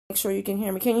Make sure you can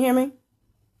hear me. Can you hear me?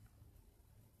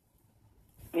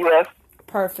 Yes.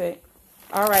 Perfect.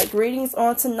 All right. Greetings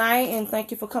on tonight, and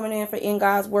thank you for coming in for In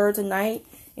God's Word tonight.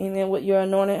 Amen. With your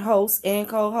anointed host and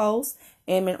co-host.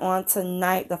 Amen. On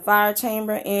tonight, the Fire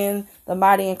Chamber and the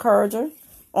Mighty Encourager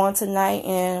on tonight.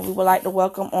 And we would like to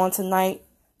welcome on tonight,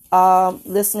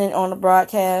 listening on the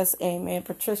broadcast. Amen.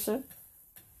 Patricia.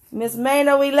 Miss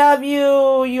Maynard, we love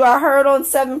you. You are heard on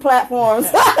 7 platforms.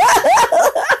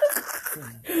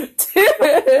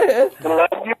 Love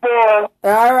you, boy.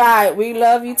 All right, we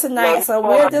love you tonight. So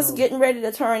we're just getting ready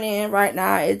to turn in right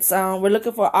now. It's we're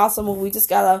looking for awesome. We just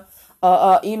got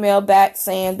a email back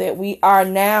saying that we are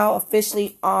now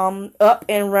officially up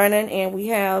and running, and we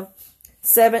have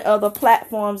 7 other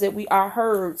platforms that we are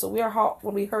heard. So we are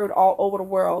heard all over the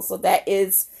world. So that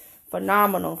is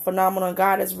phenomenal.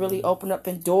 God has really opened up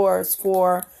doors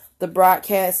for the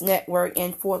broadcast network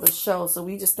and for the show. So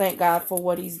we just thank God for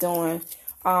what He's doing.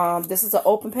 This is an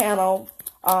open panel.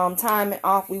 Time and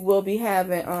off. We will be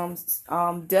having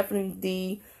definitely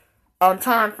the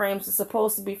time frames is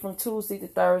supposed to be from Tuesday to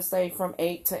Thursday from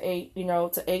 8 to 8,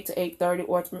 to 8 to 8:30,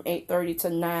 or from 8:30 to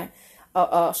 9.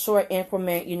 A short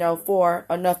increment, for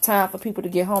enough time for people to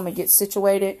get home and get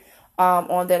situated.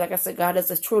 On that, like I said, God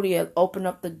has truly opened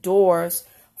up the doors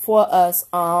for us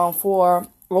for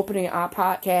opening our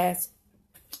podcast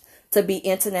to be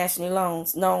internationally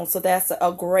known. So that's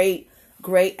a great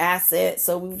asset.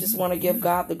 So we just want to give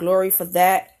God the glory for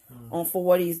that, for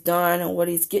what He's done and what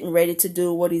He's getting ready to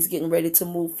do, what He's getting ready to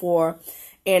move for.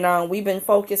 And we've been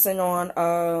focusing on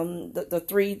the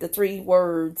three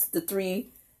words, the 3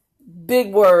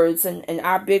 big words, and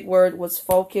our big word was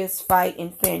focus, fight,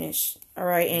 and finish. All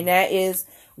right, and that is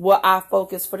what our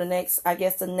focus for the next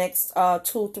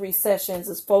 2-3 sessions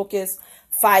is: focus,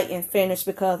 fight, and finish.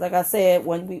 Because, like I said,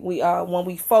 when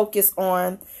we focus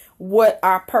on what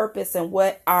our purpose and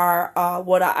what God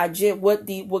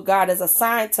has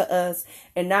assigned to us,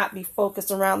 and not be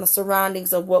focused around the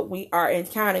surroundings of what we are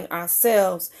encountering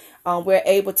ourselves, we're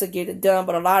able to get it done.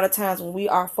 But a lot of times when we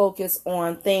are focused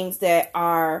on things that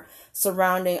are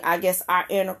surrounding, our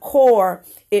inner core,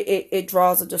 it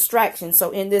draws a distraction.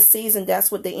 So in this season,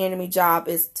 that's what the enemy job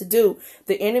is to do.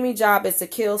 The enemy job is to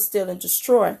kill, steal, and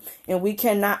destroy. And we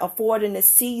cannot afford in this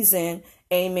season,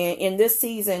 amen, in this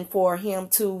season, for him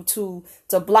to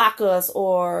block us,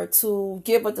 or to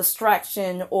give a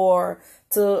distraction, or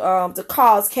to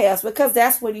cause chaos, because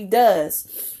that's what he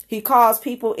does. He calls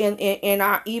people in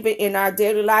our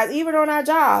daily lives, even on our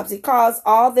jobs. He calls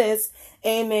all this,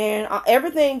 amen,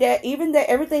 everything that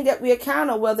we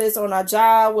encounter, whether it's on our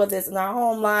job, whether it's in our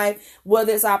home life,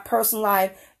 whether it's our personal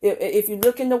life. If you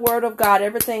look in the Word of God,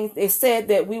 everything is said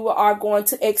that we are going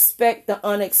to expect the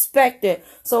unexpected.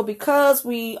 So because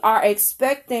we are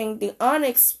expecting the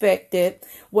unexpected,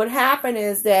 what happened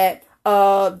is that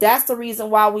that's the reason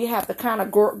why we have to kind of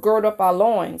gird up our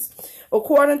loins.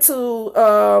 According to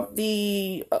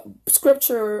the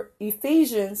scripture,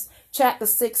 Ephesians chapter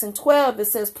 6:12, it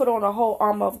says, "Put on the whole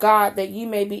armor of God, that ye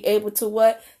may be able to"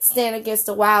 what? "Stand against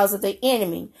the wiles of the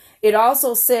enemy." It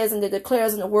also says, and it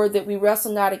declares in the Word, that we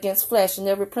wrestle not against flesh and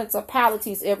every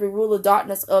principalities, every rule of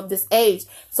darkness of this age.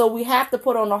 So we have to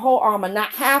put on the whole armor,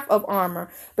 not half of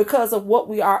armor, because of what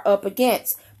we are up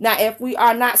against. Now, if we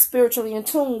are not spiritually in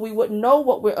tune, we wouldn't know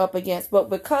what we're up against. But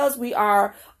because we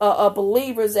are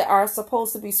believers that are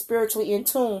supposed to be spiritually in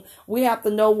tune, we have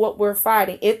to know what we're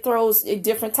fighting. It throws a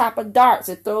different type of darts.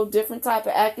 It throws different type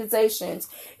of accusations.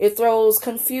 It throws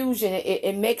confusion.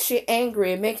 It makes you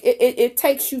angry. It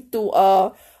takes you through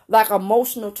like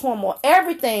emotional turmoil.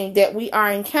 Everything that we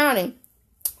are encountering.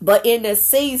 But in this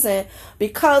season,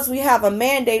 because we have a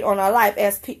mandate on our life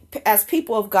as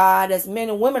people of God, as men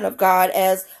and women of God,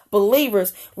 as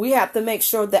believers, we have to make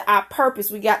sure that our purpose,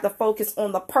 we got to focus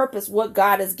on the purpose, what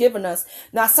God has given us.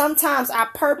 Now, sometimes our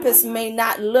purpose may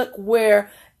not look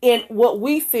in what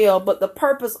we feel, but the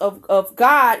purpose of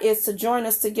God is to join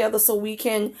us together so we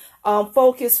can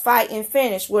focus, fight, and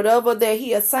finish whatever that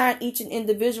He assigned each and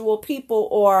individual people,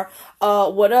 or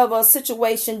whatever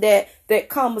situation that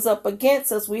comes up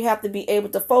against us. We have to be able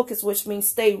to focus, which means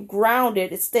stay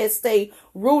grounded. It says stay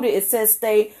rooted. It says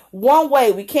stay one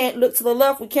way. We can't look to the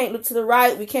left. We can't look to the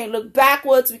right. We can't look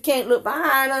backwards. We can't look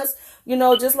behind us.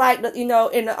 Just like in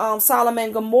the Sodom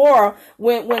and Gomorrah,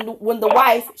 when the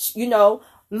wife,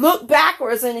 looked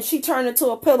backwards and she turned into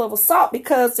a pillar of salt,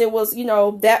 because it was, it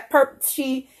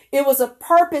was a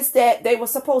purpose that they were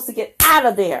supposed to get out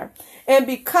of there. And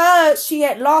because she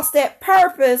had lost that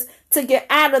purpose to get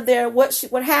out of there,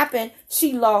 what happened?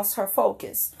 She lost her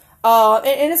focus. And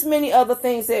there's many other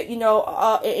things that,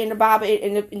 in the Bible,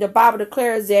 and the Bible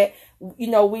declares that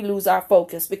we lose our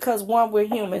focus because one, we're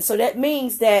human. So that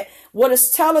means that what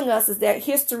it's telling us is that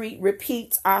history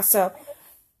repeats ourselves.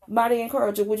 Mighty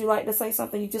Encourager, would you like to say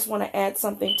something? You just want to add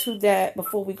something to that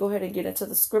before we go ahead and get into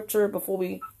the scripture, before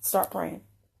we start praying?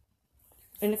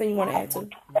 Anything you want to add to?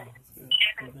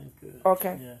 Good.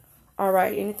 Okay. Yeah. All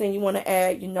right. Anything you want to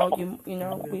add?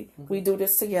 We do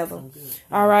this together.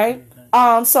 All right.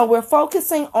 So we're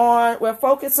focusing on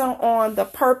the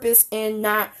purpose and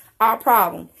not our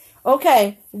problem.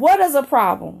 Okay. What is a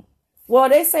problem? Well,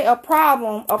 they say a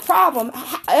problem.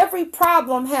 Every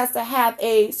problem has to have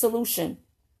a solution.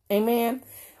 Amen.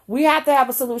 We have to have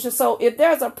a solution. So if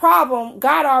there's a problem,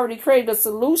 God already created a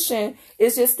solution.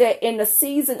 It's just that in the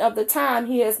season of the time,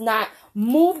 he has not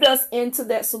moved us into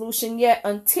that solution yet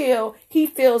until he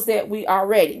feels that we are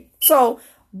ready. So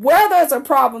where there's a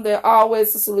problem, there's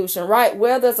always a solution, right?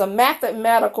 Where there's a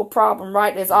mathematical problem,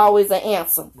 right, there's always an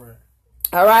answer. Right.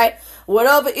 All right.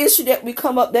 Whatever issue that we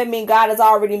come up, that means God has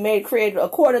already created,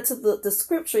 according to the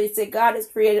scripture, it said God has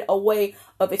created a way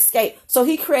of escape. So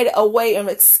he created a way of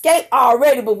escape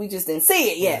already, but we just didn't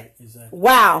see it yet. Right, exactly.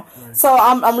 Wow. Right. So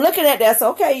I'm looking at that. So,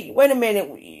 okay, wait a minute.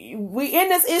 We in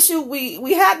this issue.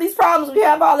 We have these problems. We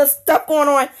have all this stuff going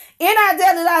on in our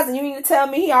daily lives. And you mean to tell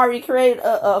me he already created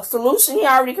a solution? He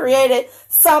already created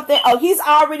something. Oh, he's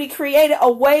already created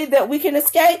a way that we can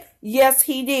escape? Yes,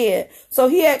 he did. So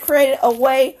he had created a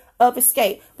way of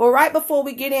escape. But right before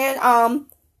we get in,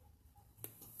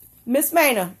 Miss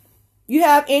Maynard, you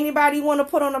have anybody want to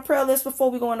put on a prayer list before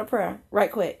we go into prayer?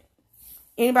 Right quick.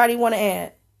 Anybody want to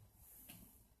add?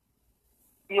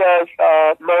 Yes,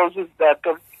 Moses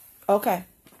Beckham. Okay.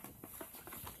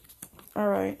 All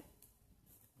right.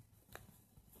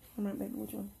 All right, baby,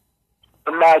 which one?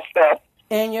 And myself.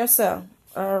 And yourself.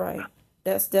 All right.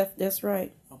 That's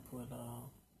right.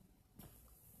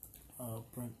 I'll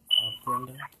put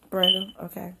Brenda. Brenda.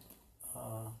 Okay.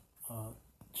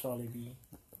 Charlie B.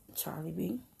 Charlie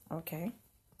B. Okay.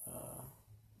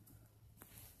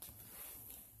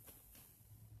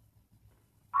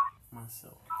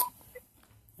 Myself.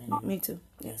 Me too.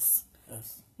 Yes.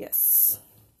 Yes.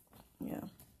 Yeah.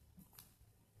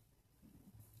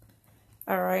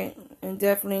 All right. And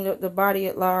definitely the body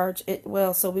at large.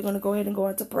 So we're going to go ahead and go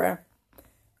into prayer.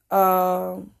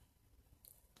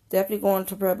 Definitely go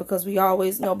into prayer because we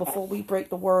always know before we break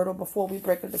the word or before we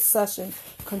break a discussion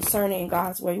concerning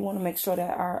God's word, you want to make sure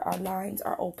that our lines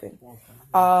are open.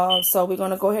 So we're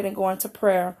going to go ahead and go into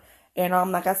prayer. And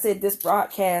like I said, this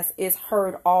broadcast is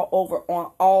heard all over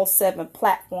on all 7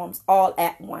 platforms, all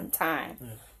at one time. Yeah.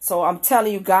 So I'm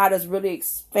telling you, God has really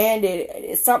expanded.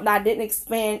 It's something I didn't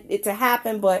expand it to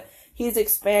happen, but he's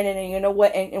expanding. And you know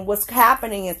what? And what's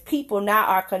happening is people now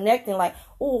are connecting like,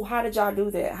 oh, how did y'all do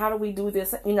that? How do we do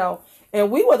this?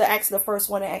 And we were the first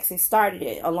one that actually started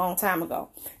it a long time ago.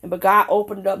 But God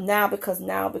opened it up now because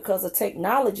of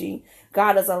technology,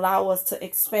 God has allowed us to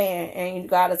expand. And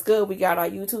God is good. We got our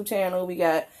YouTube channel. We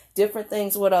got different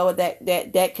things, whatever,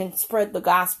 that can spread the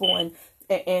gospel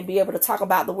and be able to talk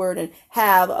about the word and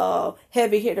have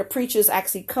heavy hitter preachers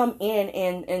actually come in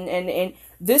and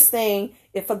this thing,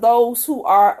 if for those who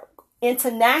are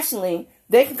internationally,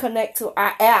 they can connect to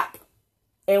our app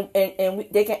and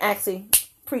they can actually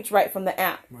preach right from the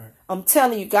app. Right. I'm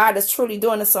telling you, God is truly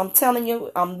doing this. So I'm telling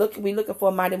you, we're looking for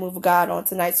a mighty move of God on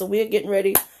tonight. So we're getting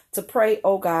ready to pray,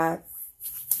 oh God.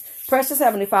 Precious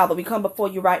Heavenly Father, we come before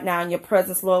you right now in your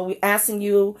presence, Lord. We're asking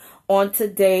you on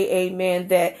today, amen,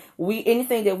 that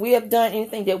anything that we have done,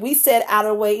 anything that we said out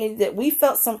of the way, anything that we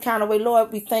felt some kind of way,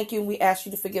 Lord, we thank you and we ask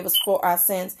you to forgive us for our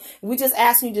sins. We just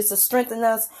ask you just to strengthen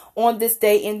us on this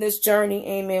day in this journey,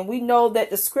 amen. We know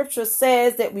that the scripture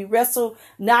says that we wrestle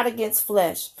not against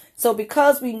flesh. So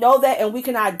because we know that and we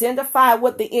can identify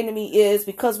what the enemy is,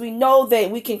 because we know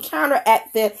that we can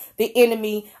counteract the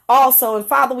enemy also. And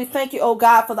Father, we thank you, oh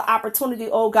God, for the opportunity,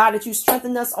 oh God, that you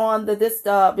strengthened us on this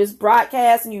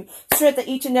broadcast, and you strengthen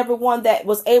each and every one that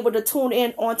was able to tune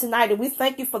in on tonight. And we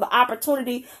thank you for the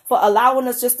opportunity for allowing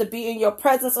us just to be in your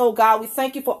presence, oh God. We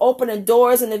thank you for opening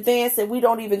doors in advance that we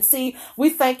don't even see.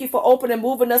 We thank you for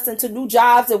moving us into new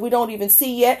jobs that we don't even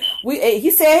see yet.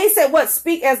 He said what?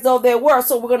 Speak as though there were.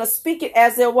 So we're going to speak it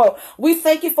as there were. We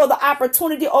thank you for the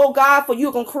opportunity, oh God, for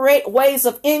you can create ways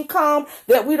of income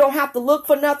that we don't have to look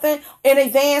for nothing in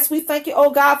advance. We thank you,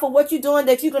 oh God, for what you're doing,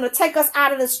 that you're going to take us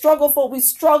out of the struggle, for we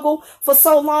struggle for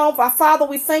so long. home. Father,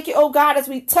 we thank you, oh God, as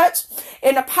we touch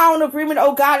in the power and agreement,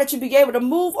 oh God, that you be able to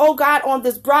move, oh God, on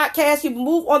this broadcast. You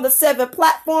move on the 7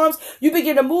 platforms. You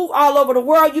begin to move all over the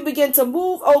world. You begin to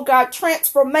move, oh God,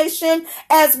 transformation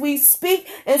as we speak.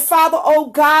 And Father, oh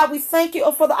God, we thank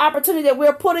you for the opportunity that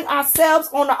we're putting ourselves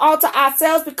on the altar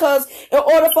ourselves, because in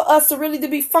order for us to really to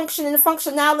be functioning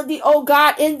functionality, oh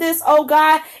God, in this, oh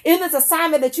God, in this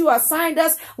assignment that you assigned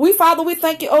us, Father, we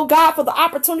thank you, oh God, for the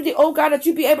opportunity, oh God, that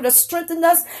you be able to strengthen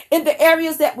us in the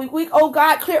areas that we weak, oh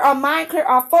God, clear our mind, clear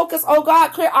our focus, oh God,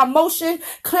 clear our motion,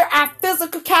 clear our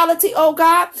physicality, oh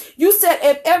God. You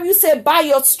said by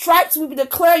your stripes we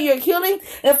declare your healing.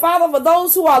 And Father, for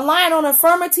those who are lying on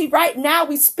infirmity right now,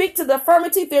 we speak to the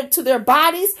infirmity to their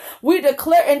bodies. We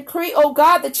declare and decree, oh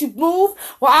God, that you move.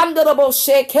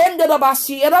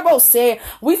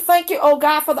 We thank you, oh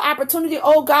God, for the opportunity,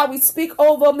 oh God. We speak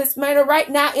over Miss Maynard right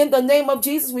now in the name of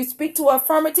Jesus. We speak to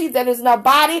infirmity that is in our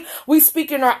body. We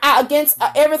speak in our against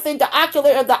everything, the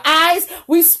ocular of the eyes.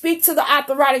 We speak to the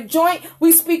arthritic joint.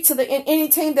 We speak to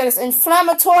anything that is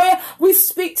inflammatory. We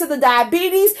speak to the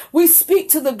diabetes. We speak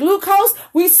to the glucose.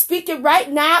 We speak it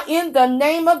right now in the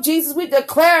name of Jesus. We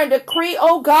declare and decree,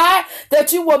 oh God,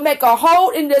 that you will make a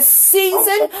hold in this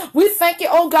season. We thank you,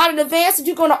 oh God, in advance that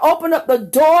you're going to open up the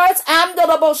doors.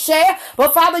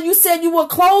 But Father, you said you will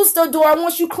close the door. And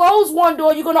once you close one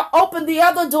door, you're going to open the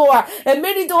other door. And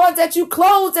many doors that you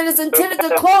close that is intended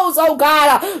to close, oh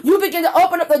God, you begin to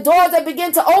open up the doors that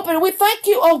begin to open. And we thank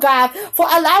you, oh God, for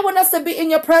allowing us to be in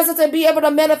your presence and be able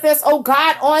to manifest, oh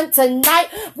God, on tonight.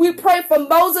 We pray for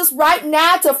Moses right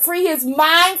now to free his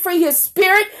mind, free his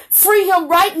spirit, free him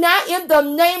right now in the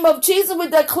name of Jesus. We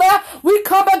declare, we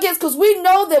come against, because we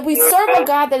know that we serve a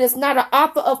God that is not an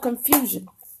author of confusion.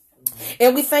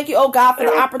 And we thank you, oh God, for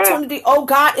the opportunity, oh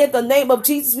God, in the name of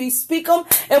Jesus. We speak them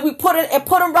and we put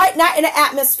them right now in the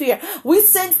atmosphere. We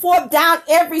send forth down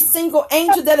every single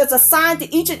angel that is assigned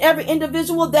to each and every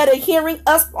individual that are hearing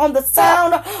us on the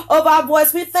sound of our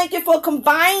voice. We thank you for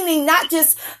combining not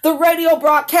just the radio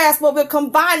broadcast, but we're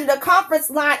combining the conference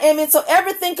line. Amen. So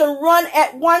everything can run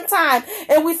at one time.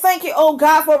 And we thank you, oh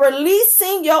God, for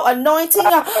releasing your anointing.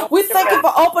 We thank you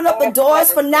for opening up the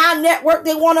doors for Now Network.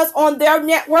 They want us on their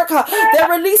network. They're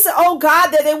releasing, oh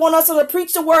God, that they want us to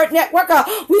preach the word network.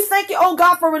 We thank you, oh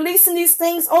God, for releasing these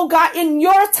things, oh God, in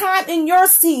your time, in your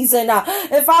season.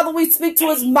 And Father, we speak to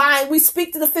his mind. We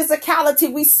speak to the physicality.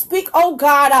 We speak, oh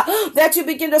God, that you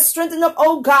begin to strengthen up,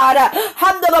 oh God.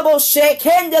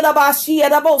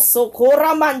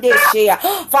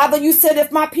 Father, you said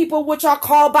if my people which are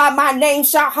called by my name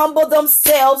shall humble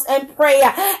themselves and pray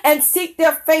and seek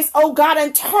their face, oh God,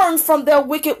 and turn from their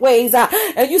wicked ways.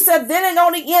 And you said then and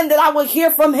on the end that I will hear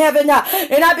from heaven,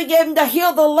 and I began to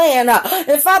heal the land.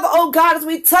 And Father, oh God, as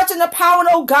we touch in the power,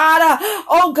 oh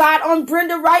God, on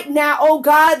Brenda right now, oh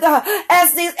God,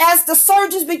 as the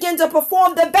surgeons begin to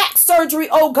perform the back surgery,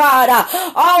 oh God,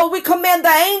 we command the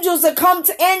angels to come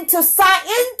to sign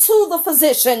into the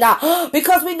physician,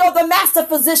 because we know the master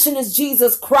physician is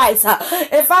Jesus Christ.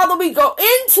 And Father, we go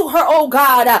into her, oh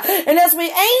God, and as we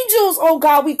angels, oh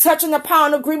God, we touch in the power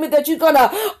and agreement that you're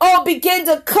gonna begin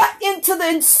to cut into the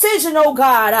incision, oh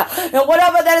God, and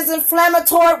whatever that is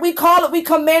inflammatory, we call it, we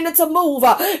command it to move,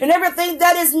 and everything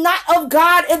that is not of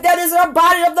God and that is our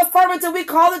body of the infirmity, we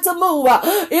call it to move,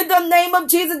 in the name of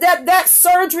Jesus, that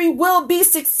surgery will be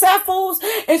successful,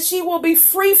 and she will be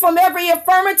free from every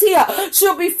infirmity,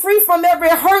 she'll be free from every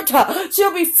hurt,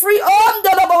 she'll be free.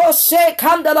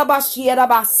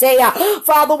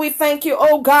 Father, we thank you,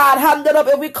 oh God,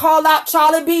 and we call out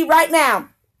Charlie B right now.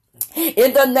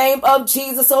 In the name of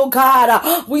Jesus, oh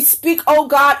God, we speak, oh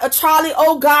God, Charlie,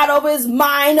 oh God, over his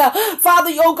mind.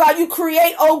 Father, oh God, you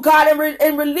create, oh God,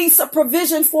 and release a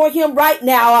provision for him right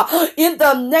now. In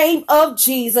the name of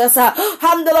Jesus.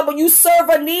 You serve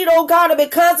a need, oh God, and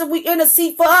because if we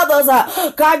intercede for others,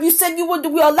 God, you said you would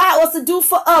allow us to do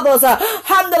for others.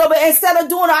 Instead of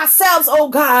doing ourselves, oh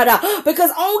God,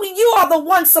 because only you are the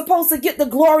one supposed to get the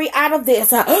glory out of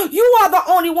this. You are the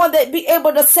only one that be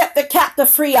able to set the captive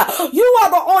free. You are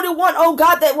the only one, oh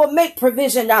God, that will make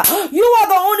provision. You are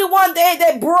the only one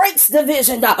that breaks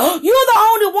division. You're the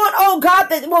only one, oh God,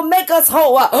 that will make us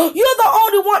whole. You're the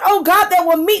only one, oh God, that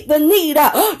will meet the need.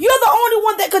 You're the only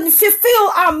one that can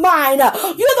fulfill our mind.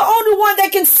 You're the only one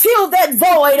that can fill that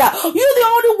void. You're the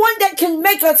only one that can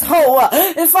make us whole.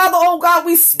 And Father, oh God,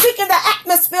 we speak in the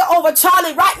atmosphere over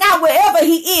Charlie right now, wherever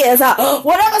he is,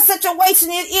 whatever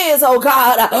situation it is, oh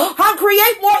God.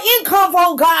 Create more income,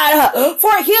 oh God,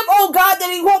 for him, oh God, that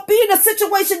he won't be in the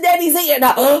situation that he's in.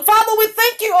 Father, we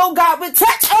thank you, oh God. We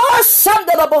touch,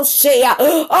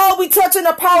 Oh, we touch in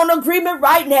a power and agreement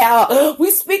right now.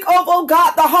 We speak over, oh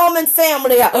God, the Holman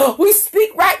family. We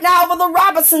speak right now over the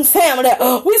Robinson family.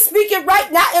 We speak it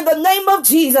right now in the name of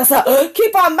Jesus.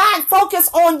 Keep our mind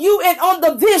focused on you and on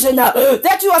the vision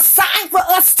that you assigned for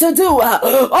us to do.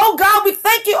 Oh God, we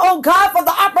thank you, oh God, for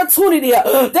the opportunity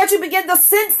that you begin to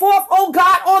send forth, oh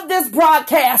God, on this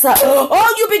broadcast.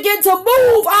 Oh, you begin to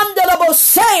move under the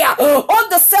Moshe on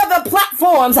the 7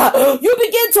 platforms. You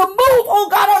begin to move, oh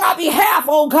God, on our behalf,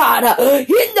 oh God. In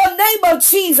the name of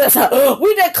Jesus,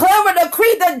 we declare and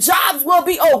decree that jobs will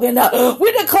be opened.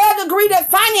 We declare and decree that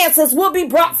finances will be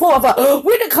brought forth.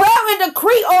 We declare and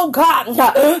decree, oh God,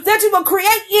 that you will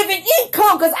create even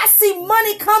income, because I see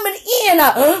money coming in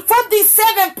from these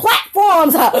 7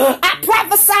 platforms. I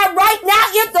prophesy right now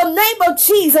in the name of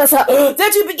Jesus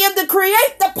that you begin to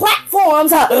create the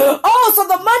platforms so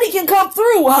the money can come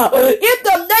through in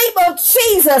the name of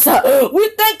Jesus. We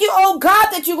thank you, oh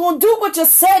God, that you're going to do what you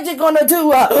said you're going to do.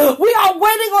 We are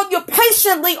waiting on you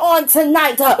patiently on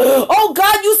tonight. Oh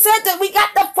God, you said that we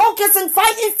got to focus and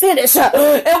fight and finish.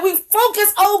 And we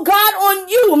focus, oh God, on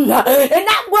you and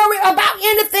not worry about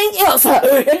anything else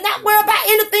and not worry about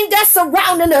anything that's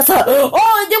surrounding us.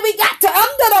 Oh, and then we got to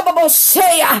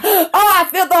I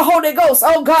feel the Holy Ghost,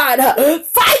 oh God.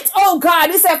 Fight, oh God.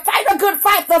 He said, fight a good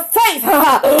fight for faith.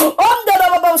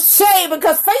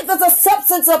 Because faith is the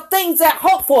substance of things that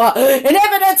hope for and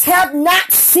evidence have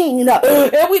not seen.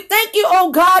 And we thank you,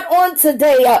 oh God, on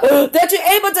today that you're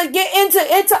able to get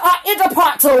into our inner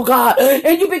parts, oh God.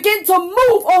 And you begin to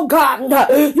move, oh God.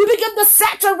 You begin to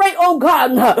saturate, oh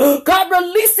God. God,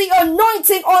 release the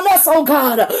anointing on us, oh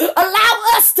God.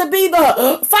 Allow us to be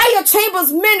the Fire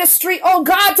Chambers Ministry, oh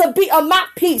God, to be a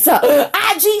mouthpiece.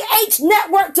 IGH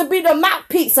Network to be the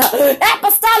mouthpiece.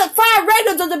 Apostolic Fire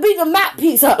Radio to be the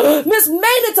mouthpiece. Miss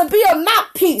Maynard to be a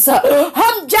mouthpiece.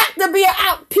 Jack to be an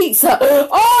outpiece.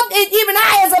 And even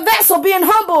I as a vessel being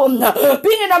humble,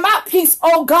 being a mouthpiece,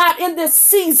 oh God, in this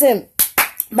season.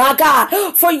 My God,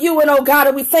 for you and oh God,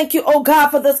 and we thank you, oh God,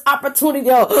 for this opportunity.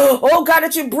 Oh God,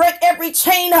 that you break every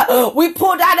chain. We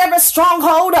pull down every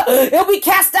stronghold and we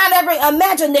cast down every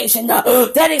imagination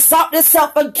that exalts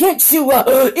itself against you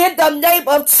in the name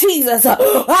of Jesus.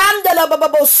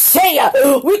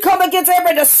 We come against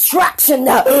every distraction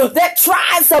that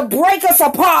tries to break us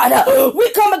apart. We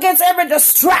come against every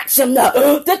distraction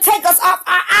to take us off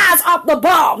our eyes off the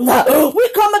ball. We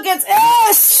come against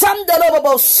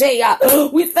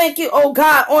we thank you, oh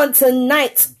God, on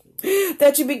tonight.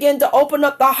 That you begin to open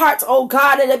up the hearts, oh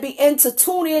God, and to begin to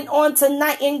tune in on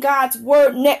tonight in God's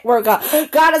Word Network.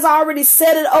 God has already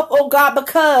set it up, oh God,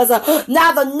 because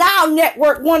now the Now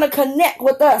Network want to connect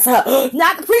with us.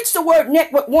 Now the Preach the Word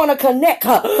Network want to connect.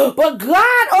 But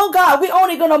God, oh God, we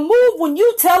only going to move when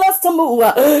you tell us to move.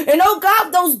 And oh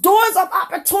God, those doors of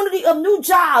opportunity of new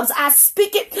jobs, I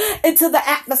speak it into the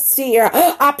atmosphere.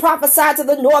 I prophesy to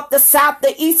the north, the south,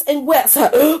 the east, and west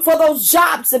for those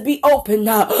jobs to be open.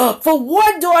 For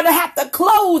one door to have to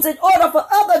close in order for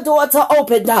other door to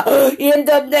open. In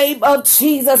the name of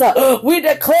Jesus, we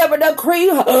declare and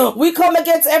decree. We come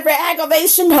against every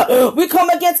aggravation. We come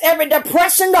against every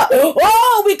depression.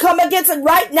 Oh, we come against it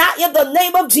right now in the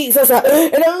name of Jesus. And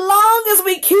as long as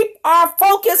we keep our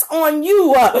focus on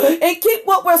you and keep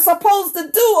what we're supposed to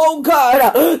do, oh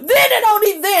God, then and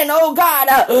only then, oh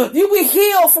God, you will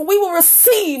heal, for we will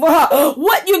receive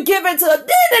what you're giving to us.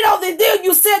 Then and only then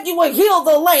you said you will heal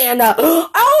the land.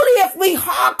 Only if we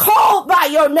are called by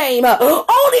your name.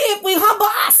 Only if we humble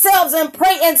ourselves and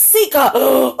pray and seek.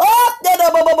 Oh,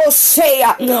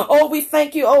 we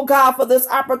thank you, oh God, for this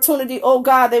opportunity, oh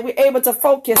God, that we're able to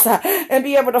focus and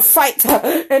be able to fight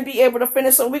and be able to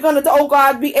finish. So we're going to, oh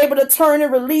God, be able to turn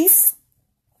and release.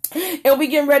 And we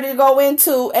getting ready to go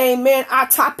into, amen, our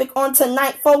topic on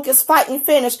tonight, focus, fight, and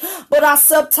finish. But our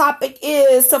subtopic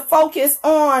is to focus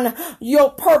on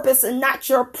your purpose and not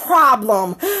your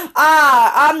problem.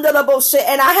 I'm the bullshit,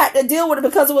 and I had to deal with it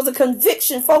because it was a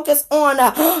conviction. Focus on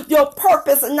your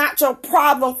purpose and not your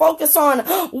problem. Focus on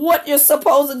what you're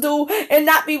supposed to do and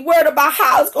not be worried about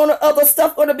how it's other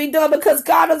stuff going to be done, because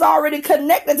God is already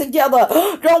connected together.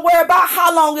 Don't worry about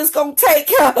how long it's going to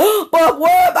take, but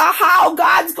worry about how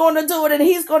God's going to do it, and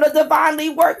he's going to divinely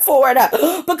work for it,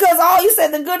 because all he said,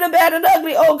 the good and bad and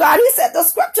ugly, oh God, he said the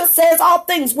scripture says all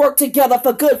things work together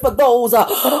for good for those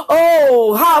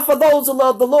for those who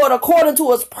love the Lord according to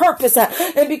his purpose.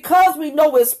 And because we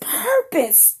know his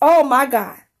purpose, oh my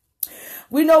God,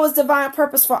 we know his divine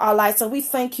purpose for our life, so we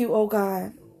thank you, oh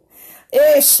God.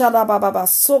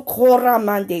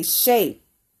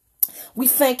 We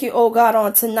thank you, oh God,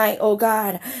 on tonight, oh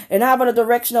God. And however the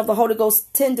direction of the Holy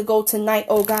Ghost tend to go tonight,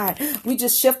 oh God. We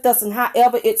just shift us and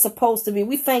however it's supposed to be.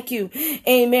 We thank you.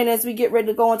 Amen. As we get ready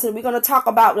to go into, we're going to talk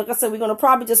about, like I said, we're going to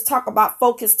probably just talk about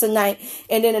focus tonight.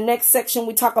 And then the next section,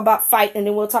 we talk about fight, and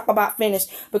then we'll talk about finish,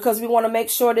 because we want to make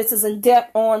sure this is in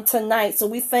depth on tonight. So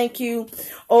we thank you,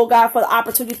 oh God, for the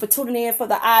opportunity for tuning in for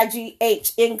the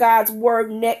IGH in God's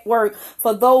Word Network.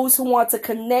 For those who want to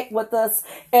connect with us,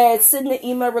 and send the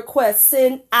email request,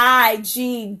 send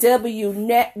IGW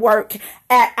Network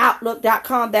at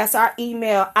Outlook.com. That's our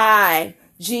email,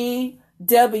 IGW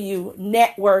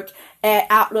Network at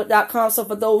Outlook.com. So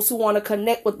for those who want to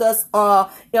connect with us on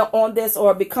this,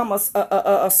 or become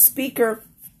a speaker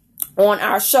on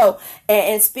our show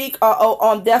and speak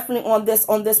on definitely on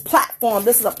this platform.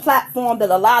 This is a platform that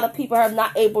a lot of people have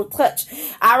not able to touch.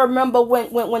 I remember when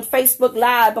Facebook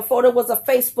Live, before there was a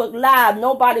Facebook Live,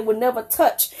 nobody would never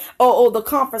touch the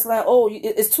conference line.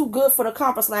 It's too good for the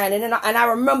conference line. And I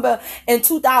remember in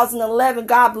 2011,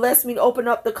 God blessed me to open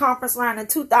up the conference line in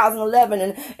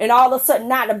 2011, and all of a sudden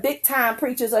now the big time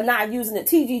preachers are not using it.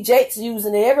 T.D. Jakes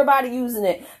using it, everybody using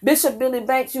it, Bishop Billy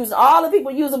Banks using it, all the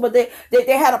people using it, but they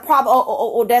had a problem.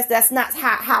 That's not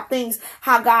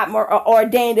how God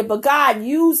ordained it, but God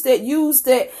used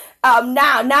it.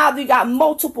 Now you got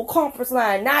multiple conference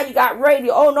lines. Now you got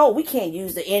radio. Oh no, we can't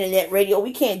use the internet radio.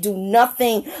 We can't do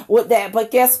nothing with that.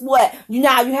 But guess what?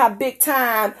 Now you have big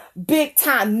time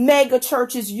mega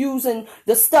churches using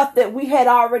the stuff that we had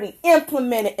already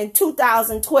implemented in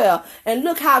 2012. And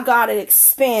look how God had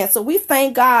expanded. So we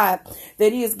thank God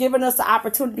that He has given us the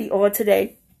opportunity on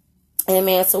today.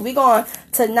 Amen. So we're going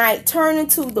tonight turn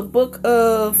into the book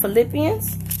of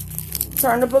Philippians.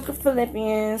 Turn the book of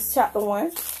Philippians chapter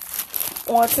 1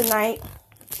 on tonight.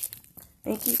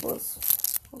 And keep us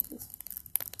focused.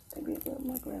 Maybe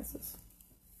my glasses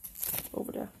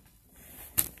over there.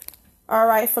 All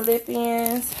right,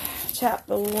 Philippians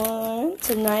chapter 1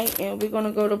 tonight. And we're going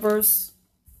to go to verse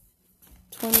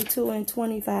 22 and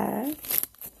 25.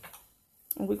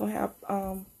 And we're going to have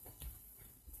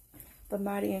the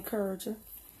mighty encourager,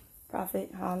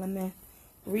 Prophet Holloman,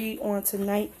 read on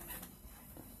tonight,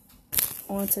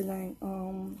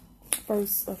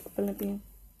 verse of Philippians,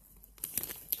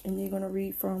 and you're going to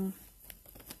read from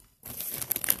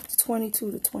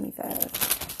 22 to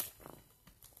 25.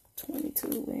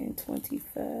 22 and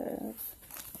 25.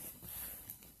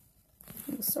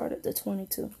 We'll start at the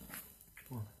 22.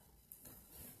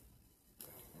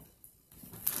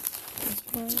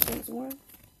 There's one.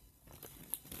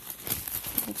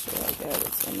 Make sure I got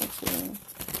it. So make sure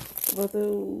for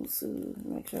those who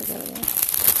make sure I got it.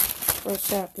 First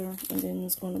chapter, and then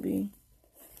it's going to be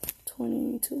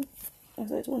 22. I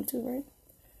said 22, right?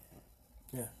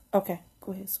 Yeah. Okay,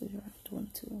 go ahead, sweetheart.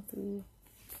 22 through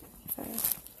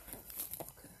 5.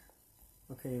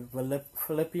 Okay.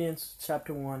 Philippians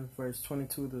chapter 1, verse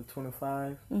 22 to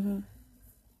 25. Mm-hmm.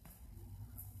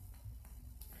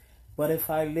 But if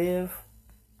I live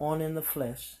on in the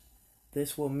flesh,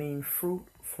 this will mean fruit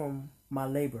from my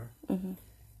labor. Mm-hmm.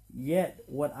 Yet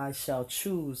what I shall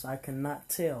choose I cannot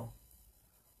tell,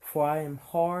 for I am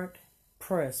hard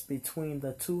pressed between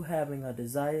the two, having a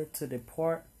desire to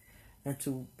depart and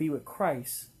to be with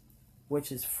Christ,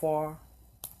 which is far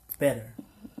better.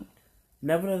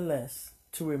 Nevertheless,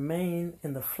 to remain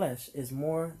in the flesh is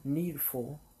more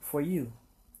needful for you.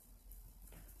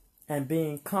 And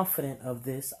being confident of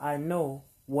this, I know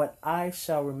what I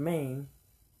shall remain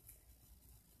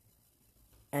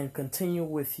and continue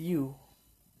with you,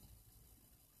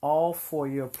 all for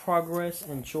your progress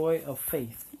and joy of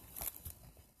faith.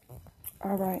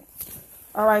 All right.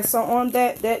 So on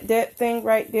that thing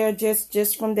right there,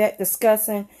 just from that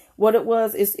discussing what it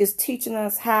was, is teaching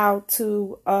us how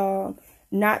to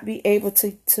not be able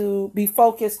to be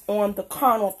focused on the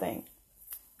carnal thing.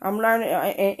 I'm learning,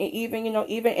 and even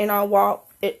in our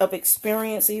walk of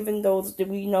experience, even those that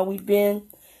we've been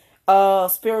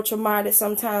spiritual minded,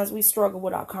 sometimes we struggle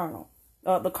with our carnal,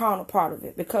 the carnal part of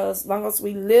it, because as long as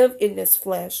we live in this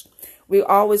flesh, we're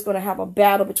always going to have a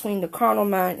battle between the carnal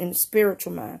mind and the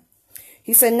spiritual mind.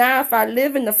 He said, now if I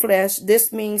live in the flesh,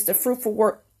 this means the fruitful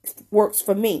works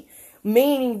for me,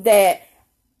 meaning that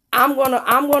I'm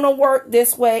gonna work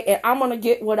this way and I'm gonna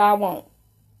get what I want.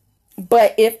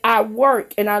 But if I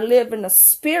work and I live in the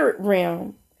spirit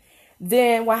realm,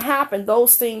 then what happened?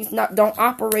 Those things don't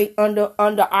operate under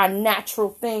our natural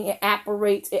thing. It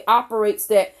operates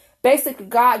that basically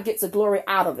God gets the glory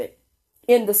out of it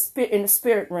in the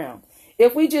spirit realm.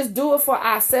 If we just do it for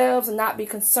ourselves and not be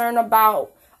concerned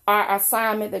about our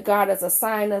assignment that God has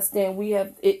assigned us, then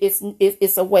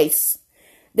it's a waste.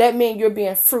 That means you're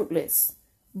being fruitless.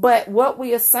 But what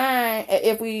we assign,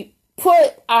 if we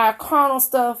put our carnal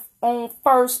stuff on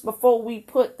first before we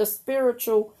put the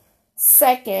spiritual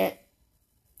second,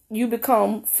 you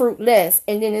become fruitless,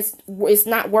 and then it's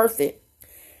not worth it.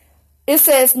 It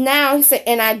says now, he said,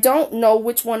 and I don't know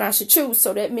which one I should choose.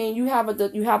 So that means you have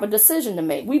a decision to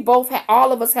make. We both have,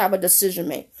 all of us have a decision to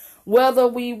make. Whether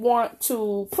we want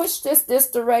to push this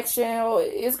direction, or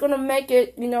it's gonna make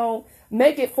it,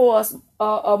 make it for us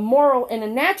a moral in a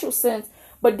natural sense.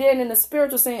 But then in the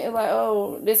spiritual sense, it's like,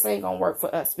 oh, this ain't gonna work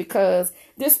for us because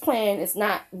this plan is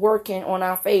not working on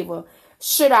our favor.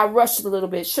 Should I rush it a little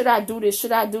bit? Should I do this?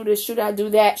 Should I do this? Should I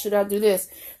do that? Should I do this?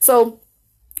 So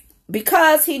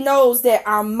because he knows that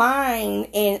our mind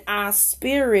and our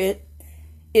spirit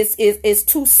is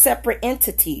two separate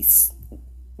entities.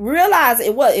 Realize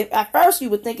it was. At first you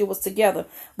would think it was together,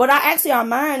 but our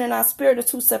mind and our spirit are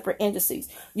two separate entities.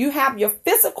 You have your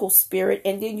physical spirit,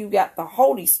 and then you got the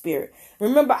Holy Spirit.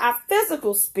 Remember, our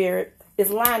physical spirit is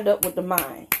lined up with the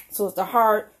mind. So it's the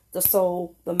heart, the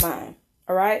soul, the mind.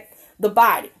 All right, the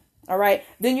body. All right.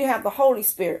 Then you have the Holy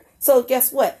Spirit. So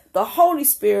guess what? The Holy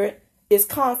Spirit is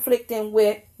conflicting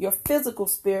with your physical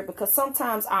spirit, because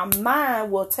sometimes our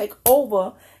mind will take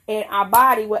over and our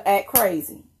body will act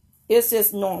crazy. It's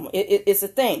just normal. It's a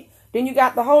thing. Then you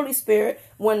got the Holy Spirit.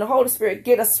 When the Holy Spirit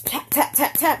get us, tap, tap,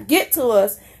 tap, tap, get to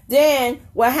us, then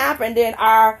what happened? Then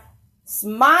our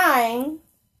mind,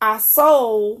 our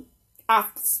soul, our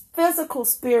physical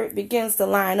spirit begins to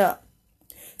line up.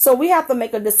 So we have to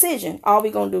make a decision. Are we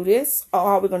going to do this, or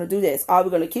are we going to do this? Are we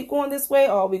going to keep going this way,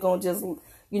 or are we going to just,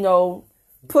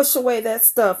 push away that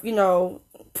stuff,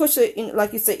 push it in,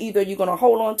 like you said, either you're going to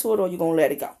hold on to it or you're going to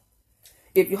let it go.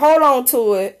 If you hold on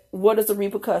to it, what is the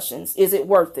repercussions? Is it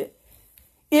worth it?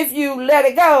 If you let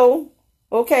it go,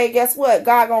 okay, guess what?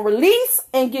 God going to release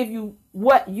and give you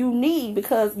what you need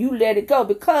because you let it go.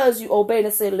 Because you obeyed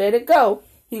and said, let it go.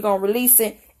 He going to release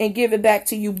it and give it back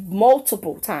to you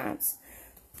multiple times.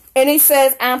 And he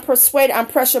says, I'm persuaded, I'm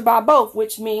pressured by both,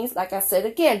 which means, like I said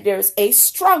again, there's a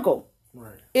struggle.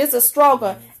 Right. It's a struggle.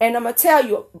 Mm-hmm. And I'm going to tell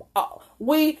you,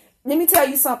 let me tell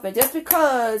you something. Just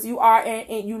because you are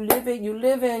we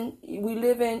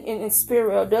live in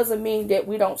spirit doesn't mean that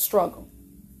we don't struggle.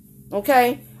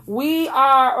 Okay? We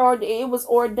are, or it was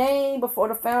ordained before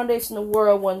the foundation of the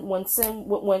world when sin,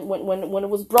 when it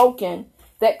was broken,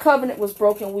 that covenant was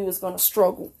broken, we was going to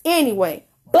struggle anyway.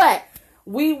 But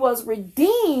we was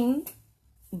redeemed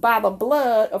by the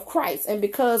blood of Christ. And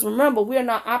because, remember, we are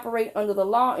not operating under the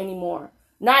law anymore.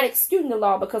 Not executing the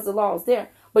law because the law is there.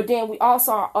 But then we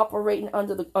also are operating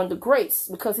under grace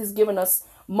because he's given us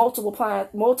multiple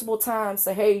times.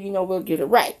 Say, hey, we'll get it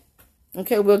right.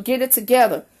 Okay, we'll get it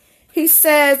together. He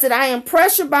says that I am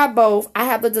pressured by both. I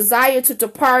have the desire to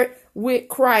depart with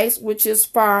Christ, which is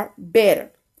far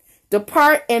better.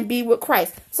 Depart and be with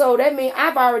Christ. So that means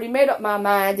I've already made up my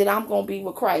mind that I'm going to be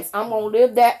with Christ. I'm going to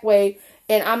live that way.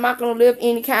 And I'm not going to live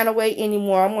any kind of way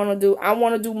anymore. I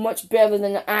want to do much better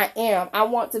than I am. I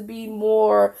want to be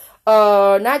more,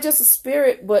 not just a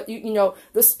spirit, but,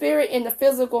 the spirit and the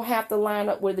physical have to line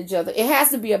up with each other. It has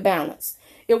to be a balance.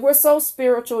 If we're so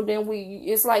spiritual, then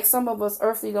it's like some of us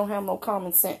earthly don't have no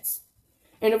common sense.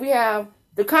 And if we have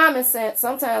the common sense,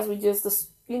 sometimes we just, the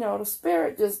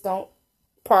spirit just don't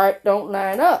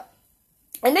line up.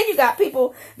 And then you got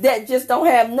people that just don't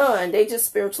have none. They just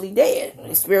spiritually dead.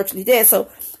 They're spiritually dead. So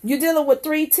you're dealing with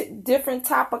three different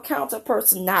type of counter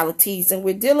personalities. And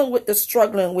we're dealing with the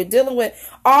struggling. We're dealing with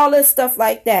all this stuff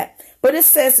like that. But it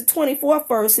says, the 24th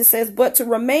verse, it says, but to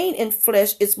remain in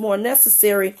flesh is more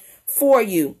necessary for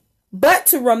you. But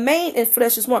to remain in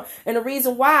flesh is more. And the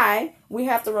reason why we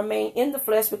have to remain in the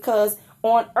flesh, because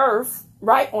on earth,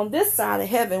 right on this side of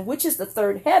heaven, which is the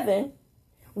third heaven,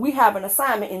 we have an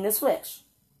assignment in this flesh.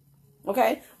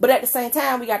 Okay, but at the same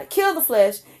time, we got to kill the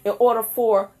flesh in order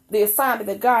for the assignment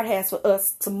that God has for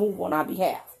us to move on our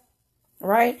behalf. All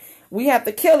right, we have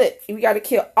to kill it. We got to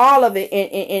kill all of it,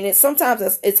 and it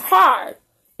sometimes it's hard.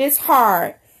 It's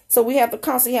hard. So we have to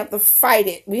constantly fight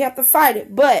it. We have to fight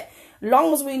it. But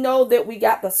long as we know that we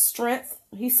got the strength,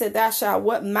 he said, "Thou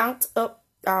shalt mount up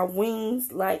our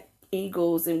wings like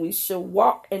eagles, and we shall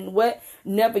walk and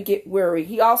never get weary."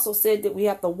 He also said that we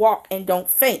have to walk and don't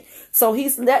faint. So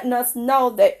he's letting us know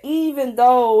that even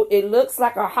though it looks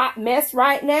like a hot mess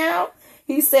right now,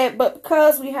 he said, but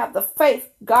because we have the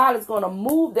faith, God is going to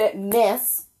move that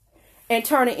mess and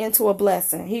turn it into a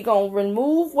blessing. He's going to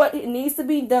remove what needs to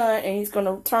be done, and he's going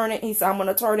to turn it. He said, I'm going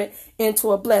to turn it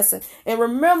into a blessing. And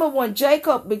remember when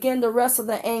Jacob began to wrestle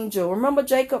the angel. Remember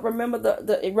Jacob, remember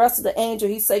the rest of the angel.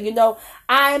 He said,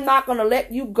 I am not going to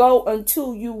let you go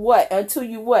until you what? Until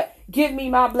you what? give me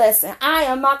my blessing. I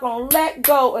am not going to let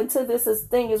go until this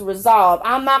thing is resolved.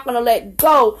 I'm not going to let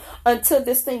go until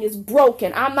this thing is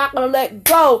broken. I'm not going to let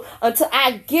go until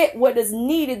I get what is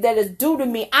needed that is due to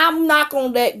me. I'm not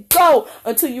going to let go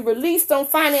until you release them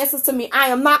finances to me. I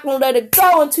am not going to let it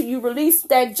go until you release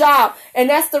that job. And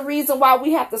that's the reason why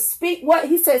we have to speak what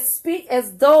he said, speak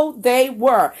as though they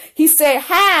were. He said,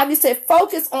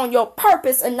 focus on your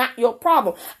purpose and not your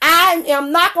problem. I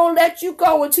am not going to let you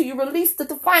go until you release the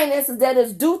finances that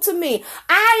is due to me.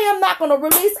 I am not going to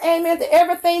release, amen, to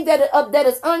everything that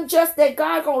is unjust, that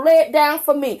God going to lay it down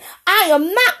for me. I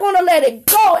am not going to let it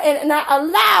go and not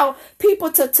allow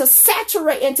people to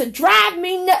saturate and to drive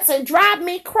me nuts and drive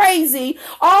me crazy,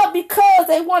 all because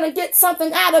they want to get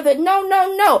something out of it. No,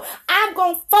 no, no. I'm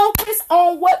going to focus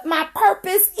on what my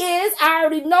purpose is. I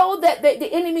already know that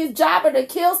the enemy's job is to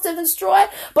kill, steal, and destroy,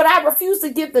 but I refuse to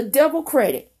give the devil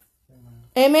credit.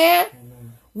 Amen.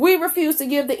 We refuse to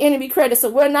give the enemy credit, so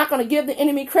we're not going to give the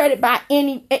enemy credit by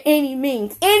any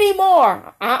means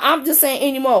anymore. I'm just saying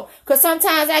anymore, because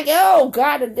sometimes I get, oh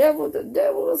God, the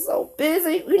devil is so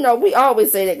busy. You know, we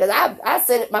always say that, because I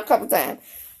said it a couple times.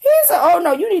 He said, oh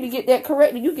no, you need to get that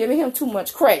corrected. You giving him too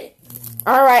much credit.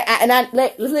 All right,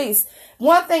 at least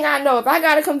one thing I know, if I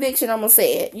got a conviction, I'm gonna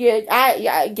say it. Yeah,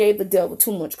 I gave the devil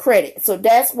too much credit, so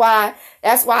that's why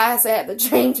I said I had to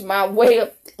change my way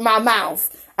of my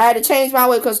mouth. I had to change my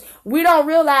way, because we don't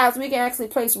realize we can actually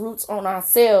place roots on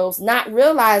ourselves, not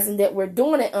realizing that we're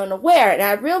doing it unaware. And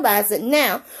I realize it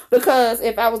now, because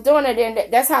if I was doing it, then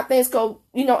that's how things go,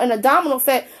 in a domino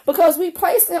effect, because we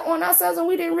placed it on ourselves and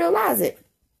we didn't realize it.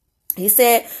 He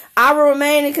said, I will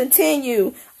remain and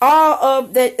continue. All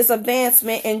of that is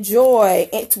advancement and joy.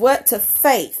 It's what? To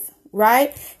faith.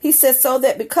 Right? He said, so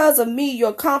that because of me,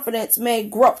 your confidence may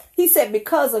grow. He said,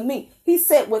 because of me. He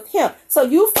said, with him. So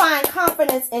you find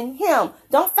confidence in him.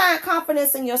 Don't find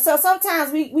confidence in yourself.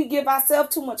 Sometimes we give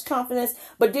ourselves too much confidence,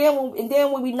 but then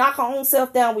when we knock our own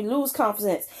self down, we lose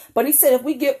confidence. But he said, if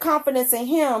we give confidence in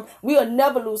him, we'll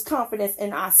never lose confidence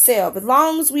in ourselves. As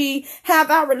long as we have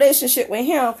our relationship with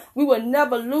him, we will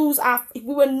never lose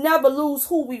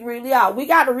who we really are. We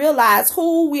got to realize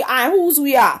who we are and whose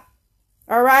we are.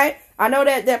 All right. I know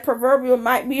that proverbial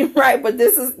might be right, but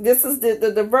this is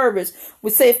the verbiage. We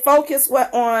say focus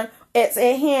on it's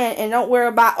at hand and don't worry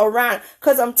about around.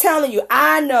 Because I'm telling you,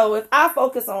 I know if I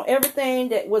focus on everything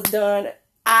that was done,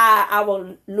 I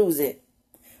will lose it.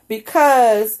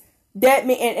 Because that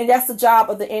and that's the job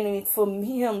of the enemy, for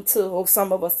him to, or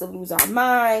some of us to lose our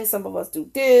minds, some of us do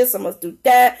this, some of us do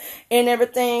that, and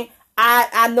everything.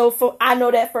 I know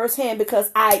that firsthand,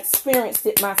 because I experienced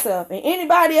it myself. And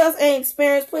anybody else ain't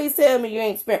experienced, please tell me you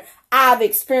ain't experienced. I've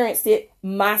experienced it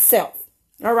myself.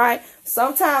 All right.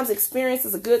 Sometimes experience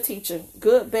is a good teacher,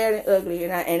 good, bad, and ugly.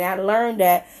 And I learned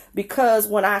that, because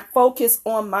when I focus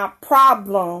on my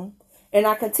problem and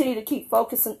I continue to keep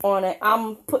focusing on it,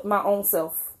 I'm putting my own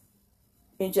self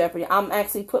in jeopardy. I'm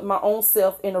actually putting my own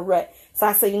self in a wreck. So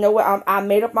I say, you know what? I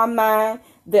made up my mind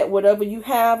that whatever you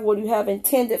have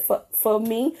intended for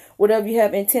me, whatever you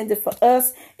have intended for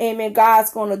us, amen,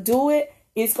 God's going to do it.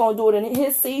 He's going to do it in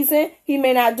his season. He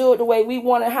may not do it the way we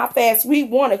want it, how fast we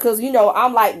want it. Because,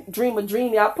 I'm like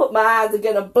dreamy. I put my eyes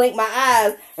together, blink my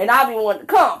eyes, and I be wanting to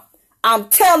come. I'm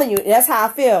telling you, that's how I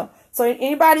feel. So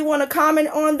anybody want to comment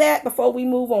on that before we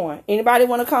move on? Anybody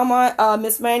want to comment?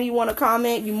 Miss Manny, you want to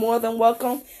comment? You're more than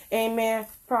welcome. Amen.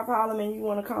 Prophet Holloman, you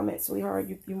want to comment, sweetheart?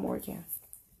 You more can.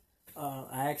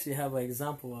 I actually have an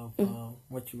example of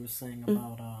what you were saying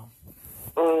about,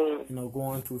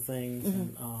 going through things.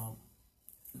 And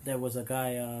there was a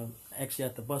guy actually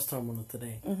at the bus terminal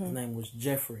today. His name was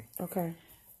Jeffrey. Okay.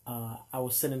 I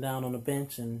was sitting down on a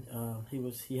bench, and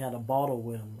he had a bottle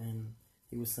with him, and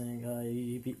he was saying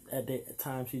at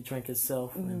times he drank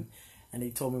himself, and he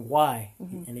told me why,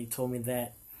 and he told me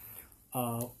that,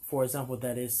 for example,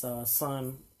 that his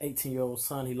son, 18-year-old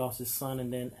son, he lost his son,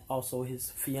 and then also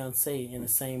his fiance in the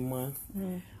same month.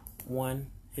 One,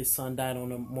 his son died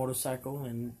on a motorcycle,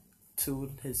 and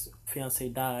two, his fiance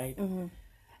died.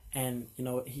 And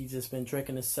he's just been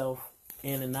drinking himself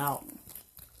in and out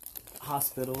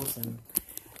hospitals,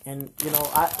 and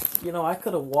I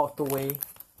could have walked away,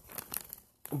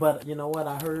 but you know what,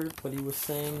 I heard what he was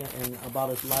saying and about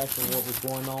his life and what was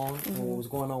going on and what was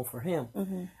going on for him,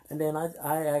 and then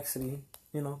I actually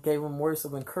gave him words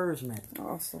of encouragement.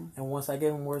 Awesome. And once I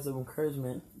gave him words of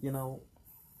encouragement,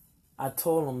 I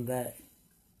told him that,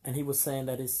 and he was saying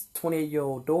that his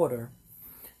 28-year-old daughter,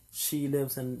 she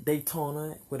lives in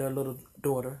Daytona with her little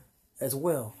daughter as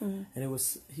well. And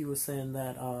he was saying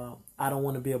that I don't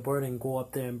want to be a burden, go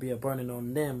up there and be a burden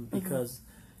on them, because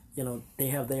they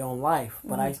have their own life.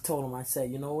 But I told him, I said,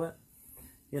 you know what,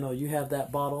 you have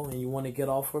that bottle and you want to get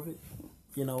off of it,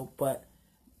 but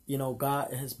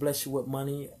God has blessed you with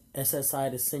money,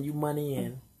 SSI to send you money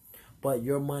in, but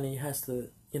your money has to,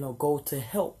 go to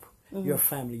help your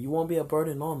family. You won't be a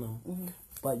burden on them,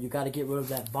 but you got to get rid of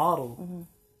that bottle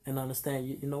and understand,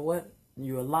 you know what?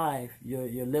 You're alive.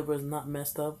 Your liver is not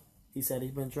messed up. He said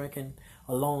he's been drinking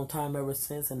a long time ever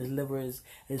since, and his liver is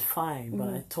fine. But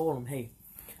I told him, hey,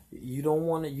 you don't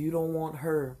want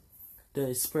her to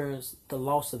experience the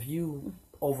loss of you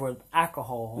over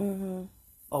alcohol,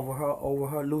 over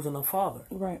her losing her father.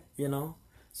 Right.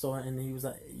 So, and he was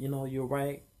like, you're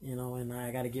right, and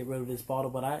I got to get rid of this bottle.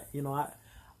 But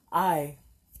I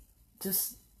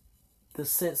just the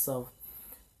sense of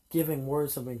giving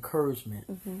words of encouragement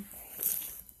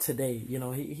today.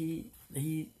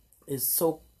 He is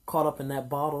so caught up in that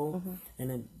bottle, and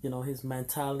then his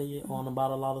mentality on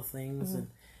about a lot of things and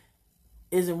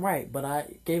isn't right. But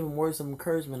I gave him words of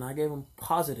encouragement. I gave him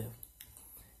positive.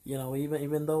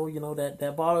 Even though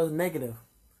that bottle is negative.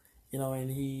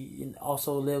 And he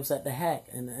also lives at the Hack,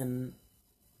 and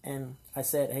I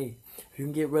said, hey, if you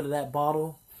can get rid of that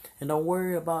bottle, and don't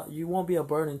worry about, you won't be a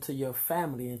burden to your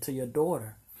family and to your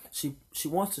daughter. She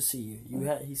wants to see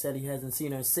you. He said he hasn't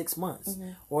seen her in 6 months,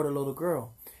 or the little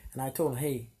girl. And I told him,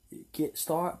 hey,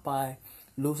 start by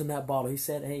losing that bottle. He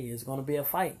said, hey, it's going to be a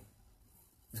fight.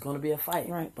 It's going to be a fight.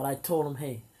 Right. But I told him,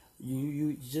 hey,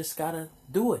 you just got to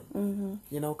do it.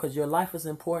 Because your life is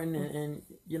important, and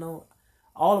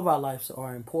all of our lives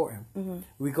are important.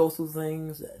 We go through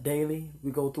things daily.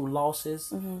 We go through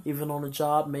losses, even on the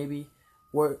job, maybe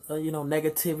work,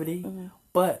 negativity.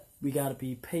 But we got to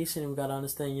be patient. We got to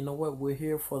understand, what? We're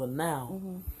here for the now.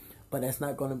 But that's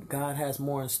not going to, God has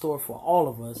more in store for all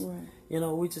of us. Right.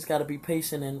 We just got to be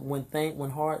patient. And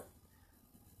when hard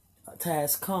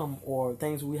tasks come or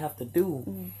things we have to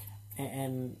do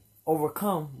and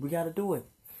overcome, we got to do it.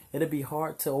 It'll be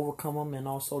hard to overcome them and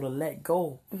also to let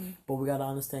go. But we got to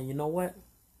understand, what?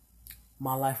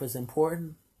 My life is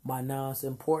important. My now is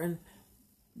important.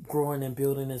 Growing and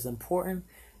building is important.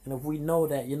 And if we know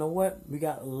that, what? We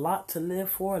got a lot to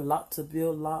live for, a lot to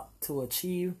build, a lot to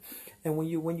achieve. And when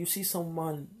you see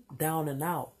someone down and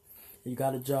out, you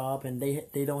got a job and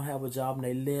they don't have a job and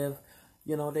they live,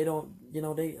 they don't,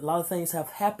 a lot of things have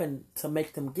happened to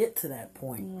make them get to that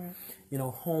point. Right.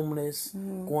 Homeless,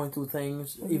 going through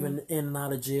things, even in and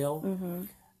out of jail.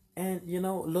 And,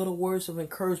 little words of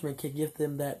encouragement can give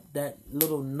them that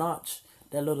little notch,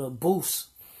 that little boost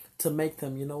to make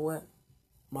them, what?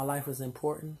 My life is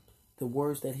important. The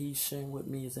words that he's sharing with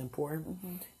me is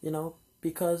important.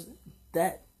 Because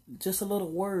that, just a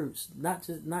little words, not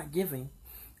giving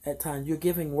at times. You're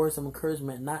giving words of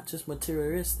encouragement, not just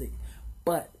materialistic,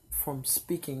 but from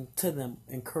speaking to them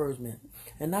encouragement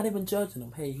and not even judging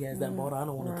them. Hey, he has that bottle. I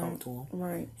don't want to talk to him.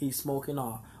 Right. He's smoking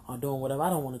or doing whatever. I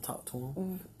don't want to talk to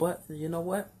him. But you know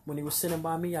what? When he was sitting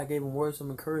by me, I gave him words of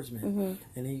encouragement.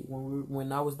 And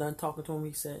when I was done talking to him,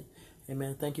 he said, hey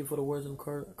man, thank you for the words of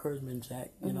encouragement,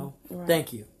 Jack. Right.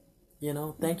 Thank you.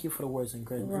 Thank you for the words of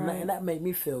encouragement. Right. And that made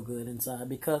me feel good inside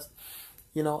because,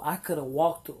 I could have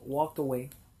walked away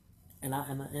and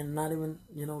not even,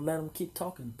 let him keep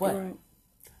talking. But right.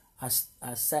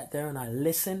 I sat there and I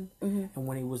listened. And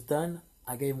when he was done,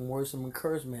 I gave him words of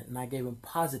encouragement and I gave him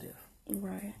positive.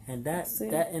 Right. And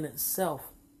that in itself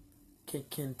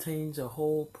can change a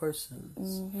whole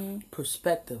person's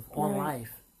perspective on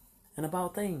life and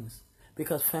about things.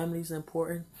 Because family is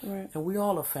important, right. And we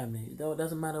all are family. It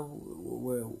doesn't matter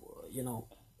where,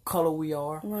 color we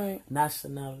are, right.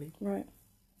 Nationality, right.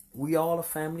 We all are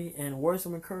family, and words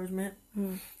of encouragement,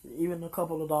 even a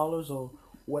couple of dollars or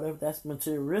whatever, that's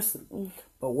materialistic.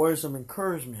 But words of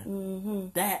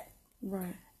encouragement, that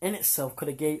right. in itself could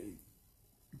have gave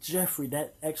Jeffrey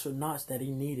that extra notch that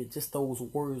he needed. Just those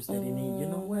words that he needed. You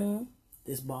know what?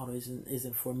 This bottle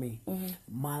isn't for me.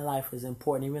 My life is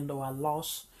important, even though I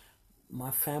lost my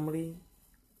family,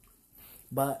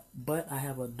 but I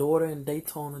have a daughter in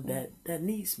Daytona that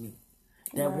needs me,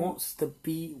 that right.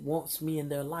 wants me in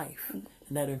their life, and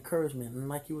that encouragement. And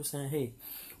like you were saying, hey,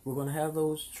 we're gonna have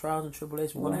those trials and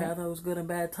tribulations. We're gonna have those good and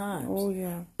bad times. Oh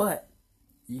yeah. But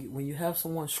when you have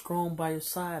someone strong by your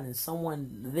side and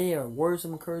someone there, words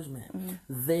of encouragement,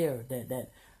 there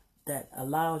that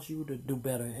allows you to do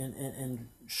better and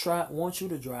wants you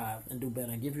to drive and do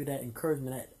better and give you that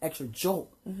encouragement, that extra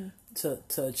jolt to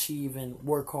achieve and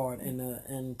work hard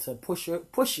and to push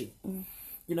you.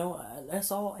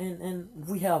 That's all. And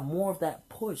we have more of that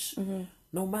push.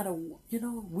 No matter,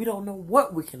 we don't know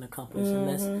what we can accomplish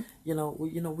unless,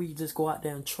 we just go out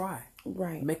there and try.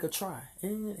 Right. Make a try.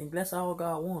 And that's all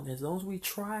God wants. As long as we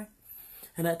try,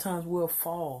 and at times we'll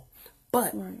fall.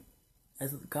 But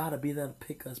as God to be there to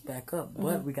pick us back up.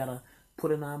 But we gotta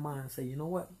put in our mind and say, you know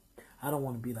what? I don't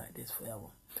want to be like this forever.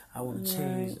 I want to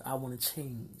change. I want to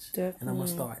change. Definitely. And I'm going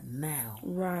to start now.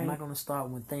 Right. I'm not going to start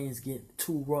when things get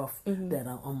too rough that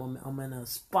I'm in a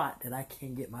spot that I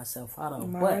can't get myself out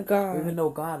of. But even though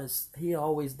God is, He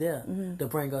always there to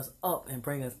bring us up and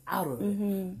bring us out of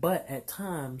it. But at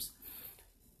times,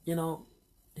 you know,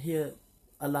 He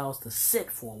allows us to sit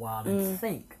for a while and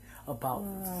think about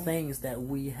things that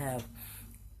we have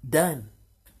done.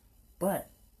 But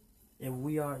if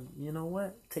we are, you know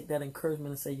what, take that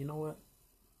encouragement and say, you know what,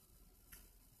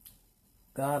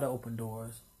 God will open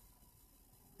doors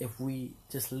if we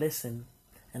just listen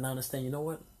and understand, you know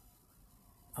what,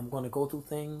 I'm going to go through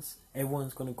things.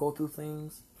 Everyone's going to go through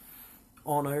things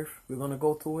on earth. We're going to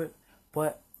go through it.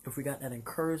 But if we got that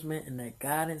encouragement and that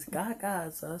guidance, God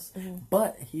guides us.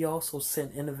 But He also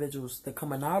sent individuals to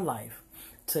come in our life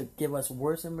to give us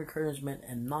words of encouragement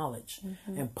and knowledge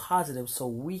and positive so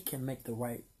we can make the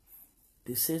right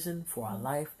decision for our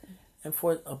life and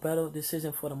for a better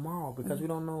decision for tomorrow, because we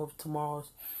don't know if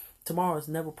tomorrow is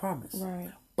never promised.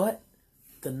 Right. But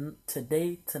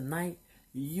today, tonight,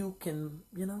 you can,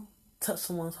 you know, touch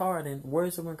someone's heart, and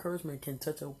words of encouragement can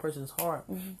touch a person's heart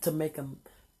to make them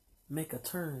make a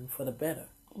turn for the better.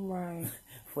 Right.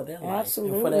 For their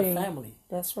Absolutely. life and for their family.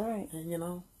 That's right. And you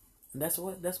know, that's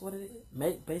what it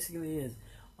is. Basically is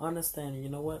understanding, you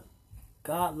know what,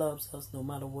 God loves us no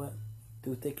matter what.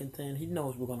 Through thick and thin, He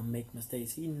knows we're going to make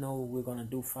mistakes. He knows we're going to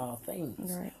do foul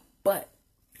things. Right. But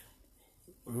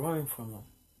learn from them,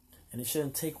 and it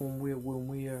shouldn't take when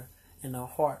we're in a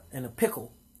heart in a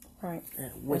pickle, right?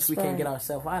 Which we can't get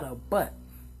ourselves out of. But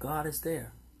God is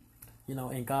there, you know,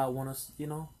 and God wants us, you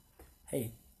know,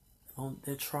 hey,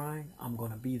 they're trying. I'm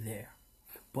going to be there.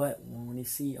 But when He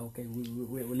see, okay,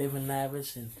 we're living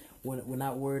lavish, and we're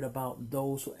not worried about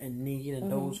those who are in need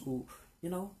and those who, you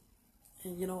know,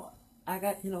 and you know. I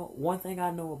got, you know, one thing I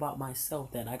know about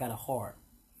myself, that I got a heart,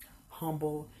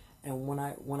 humble, and when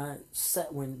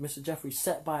Mr. Jeffrey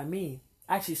sat by me,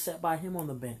 I actually sat by him on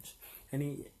the bench, and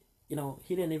he, you know,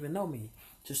 he didn't even know me,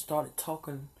 just started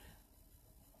talking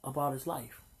about his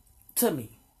life to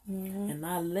me, and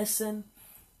I listened,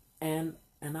 and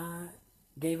I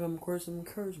gave him words of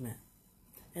encouragement,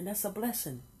 and that's a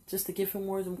blessing, just to give him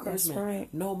words of encouragement. That's right.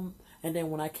 No, and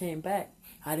then when I came back,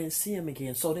 I didn't see him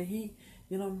again, so that he,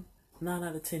 you know. 9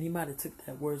 out of 10, he might have took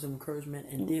that words of encouragement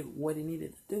and did what he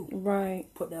needed to do. Right.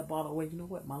 Put that bottle away. You know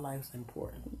what? My life's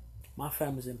important. My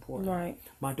family's important. Right.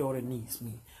 My daughter needs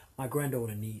me. My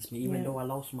granddaughter needs me. Even though I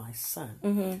lost my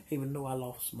son, even though I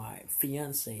lost my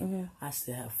fiance, I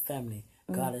still have family.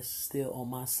 God is still on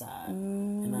my side,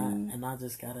 and I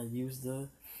just gotta use the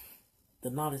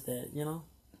knowledge that, you know,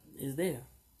 is there.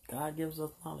 God gives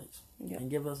us knowledge and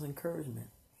give us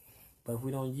encouragement, but if we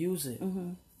don't use it.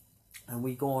 And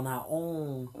we go on our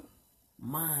own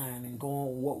mind and go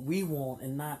on what we want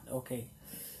and not, okay,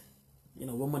 you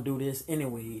know, we're going to do this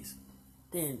anyways.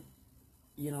 Then,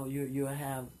 you know, you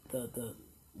have the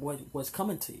what's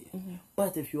coming to you.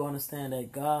 But if you understand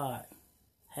that God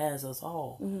has us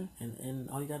all, and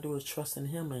all you got to do is trust in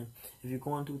Him. And if you're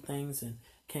going through things and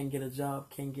can't get a job,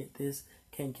 can't get this,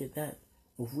 can't get that,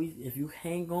 if you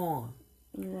hang on,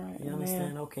 right, you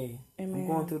understand, okay, I'm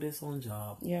going through this on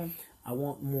job. Yeah. I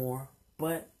want more,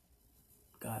 but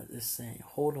God is saying,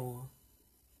 hold on,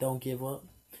 don't give up,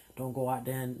 don't go out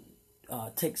there and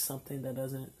take something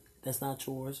that's not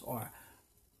yours, or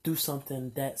do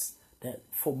something that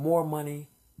for more money,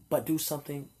 but do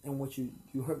something in which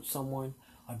you hurt someone,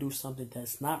 or do something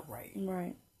that's not right.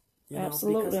 Right. You know,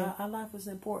 absolutely. because our life is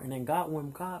important, and when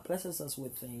God blesses us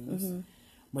with things,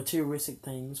 materialistic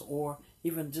things, or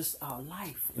even just our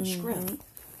life and strength.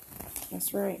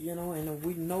 That's right. You know, and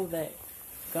we know that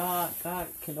God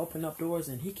can open up doors,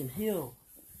 and He can heal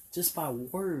just by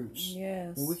words.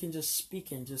 Yes. When we can just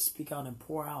speak out and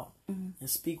pour out and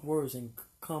speak words and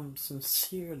come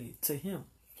sincerely to Him,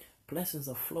 blessings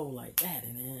will flow like that,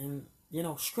 and you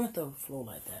know, strength will flow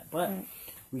like that. But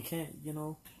we can't, you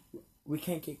know, we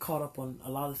can't get caught up on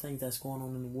a lot of things that's going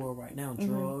on in the world right now,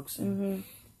 drugs and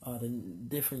the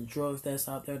different drugs that's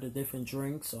out there, the different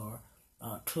drinks or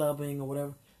clubbing or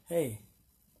whatever. Hey,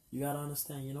 you gotta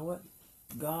understand, you know what?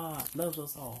 God loves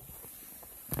us all.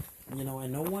 You know,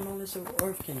 and no one on this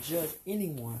earth can judge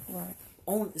anyone, right?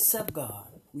 Except God.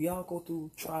 We all go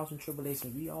through trials and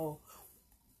tribulations. We all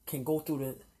can go through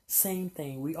the same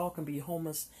thing. We all can be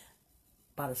homeless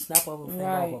by the snap of a finger,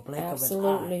 or a blink of an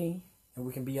eye. And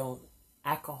we can be on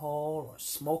alcohol or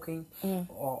smoking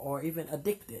or even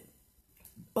addicted.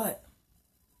 But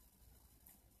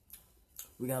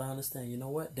we got to understand, you know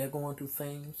what? They're going through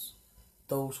things.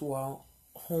 Those who are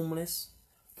homeless,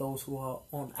 those who are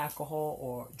on alcohol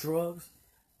or drugs.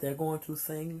 They're going through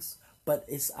things, but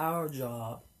it's our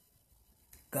job.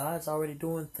 God's already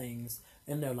doing things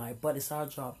in their life, but it's our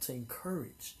job to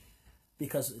encourage,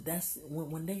 because that's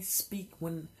when they speak.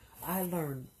 When I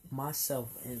learn myself,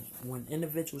 and when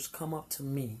individuals come up to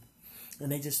me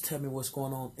and they just tell me what's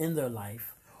going on in their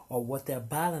life or what they're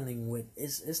battling with,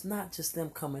 it's not just them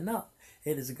coming up.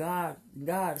 It is God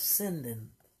sending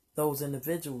those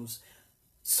individuals.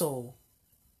 So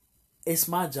it's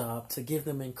my job to give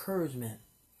them encouragement.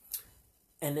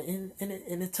 And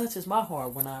it touches my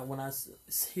heart when I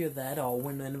hear that, or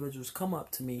when the individuals come up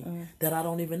to me that I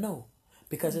don't even know,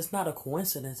 because it's not a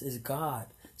coincidence. It's God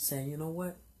saying, you know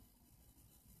what?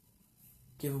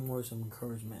 Give them words of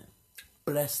encouragement.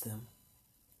 Bless them.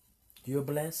 You're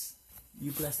blessed.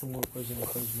 You bless them with words of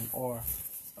encouragement, or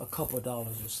a couple of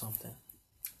dollars or something.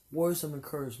 Words of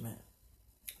encouragement.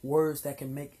 Words that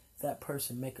can make that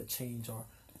person make a change,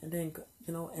 and then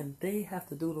and they have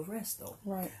to do the rest though.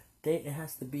 Right. It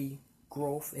has to be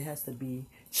growth. It has to be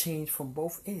change from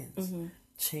both ends. Mm-hmm.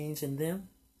 Change in them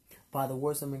by the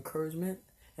words of encouragement.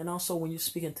 And also when you're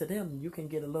speaking to them, you can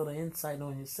get a little insight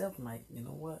on yourself. Like, you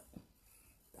know what?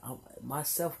 I'm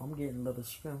getting a little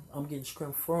strength. I'm getting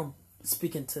strength from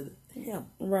speaking to him.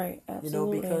 Right.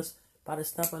 Absolutely. Because by the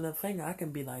snap of the finger, I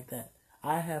can be like that.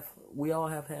 We all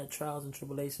have had trials and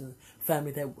tribulations,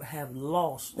 family that have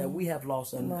lost, that we have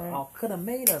lost, and could have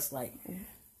made us like,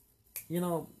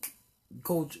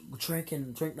 go drink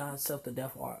ourselves to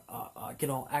death, or get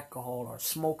on alcohol or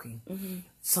smoking,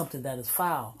 something that is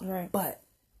foul. Right. But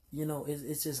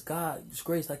it's just God's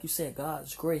grace, like you said,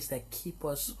 God's grace that keep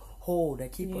us whole,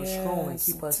 that keep us strong, and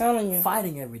keep us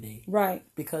fighting every day. Right.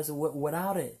 Because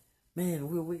without it, man,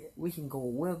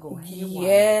 we'll go haywire.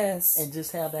 Yes. And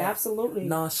just have that absolutely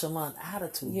nonchalant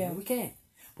attitude. Yeah. We can't.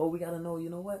 But we got to know, you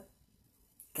know what?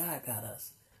 God got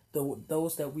us.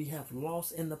 Those that we have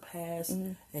lost in the past,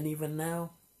 and even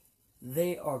now,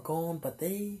 they are gone, but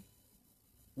they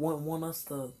want us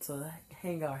to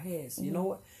hang our heads. You know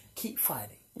what? Keep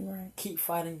fighting. Right. Keep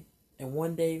fighting. And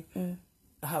one day,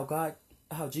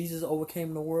 how Jesus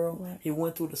overcame the world, right. He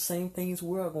went through the same things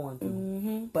we're going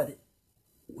through. But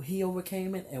He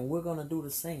overcame it, and we're going to do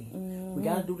the same. We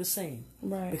got to do the same.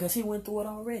 Right. Because He went through it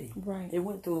already. Right. It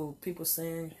went through people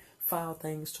saying foul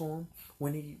things to Him.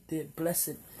 When He did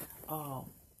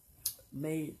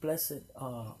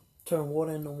turn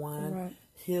water into wine, right.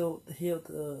 healed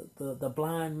the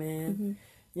blind man.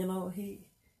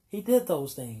 He did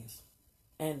those things.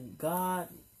 And God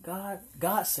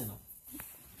sent Him.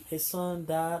 His Son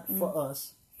died for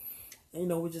us.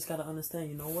 And, we just got to understand,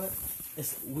 you know what?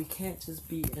 We can't just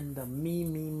be in the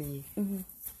me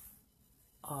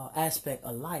aspect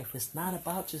of life. It's not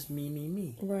about just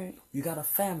me. Right. You got a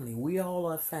family. We all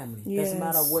are a family. Yes. Doesn't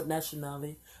matter what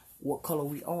nationality, what color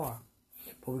we are.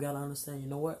 But we got to understand, you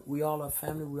know what? We all are a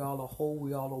family. We all are whole.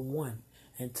 We all are one.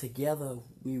 And together,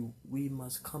 we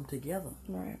must come together.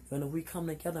 Right. And if we come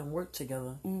together and work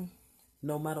together,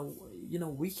 no matter,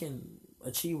 we can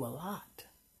achieve a lot.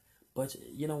 But,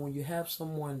 when you have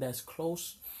someone that's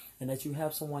close, and that you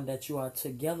have someone that you are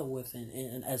together with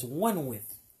and as one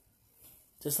with,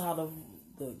 just how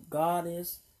the God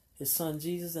is, His Son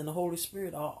Jesus and the Holy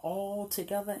Spirit are all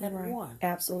together and one.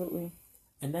 Absolutely.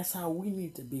 And that's how we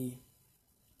need to be,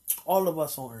 all of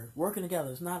us on earth, working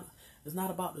together. It's not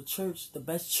about the church, the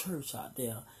best church out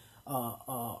there,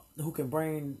 who can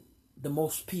bring the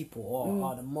most people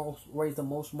or raise the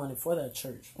most money for that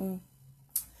church.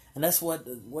 And that's what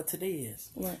today is.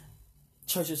 Right.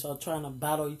 Churches are trying to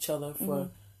battle each other for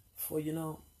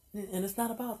and it's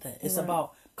not about that. It's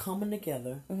about coming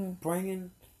together,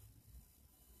 bringing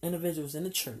individuals in the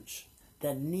church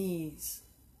that needs,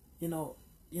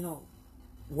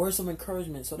 words of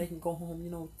encouragement, so they can go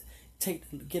home,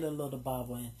 get a little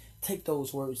Bible and take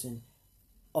those words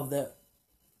of their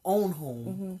own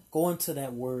home, go into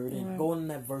that word and go in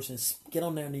that verse and get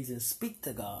on their knees and speak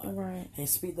to God. Right. And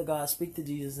speak to God, speak to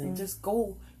Jesus, and just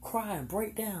go cry and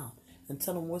break down and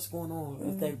tell them what's going on.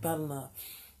 If they're battling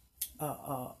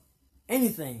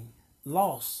anything,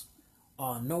 loss,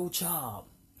 no job,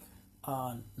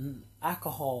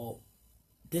 alcohol,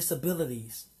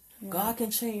 disabilities, God can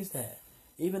change that.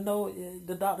 Even though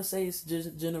the doctor says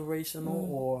it's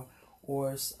generational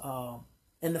or it's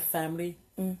in the family,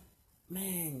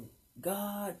 man,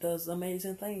 God does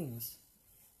amazing things.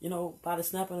 By the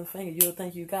snap of a finger, you'll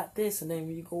think you got this, and then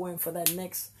when you go in for that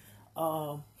next,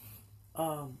 when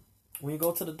you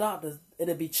go to the doctor,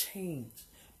 it'll be changed.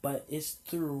 But it's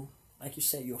through, like you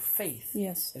said, your faith.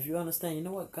 Yes. If you understand, you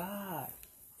know what, God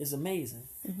is amazing.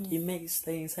 He makes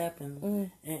things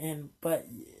happen, but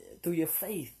through your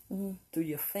faith, through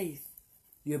your faith,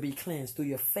 you'll be cleansed. Through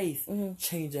your faith,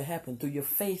 change will happen. Through your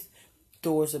faith,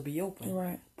 doors will be open.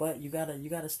 Right. But you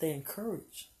gotta stay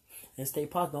encouraged and stay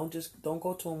positive. Don't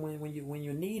go to them when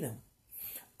you need them.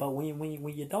 But when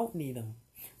you don't need them,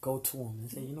 go to them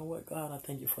and say, you know what, God, I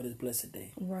thank you for this blessed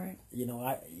day. Right.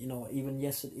 Even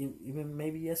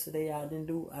yesterday I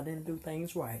didn't do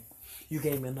things right. You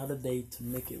gave me another day to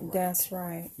make it right. That's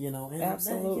right. And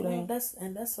absolutely. That's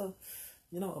a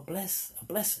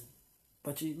blessing.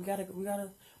 But we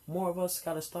gotta more of us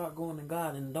gotta start going to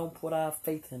God and don't put our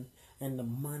faith in the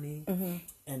money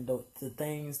and the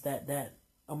things that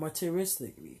are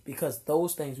materialistically, because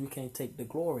those things we can't take the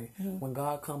glory. When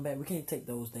God come back, we can't take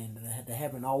those things to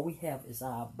heaven. All we have is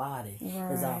our body,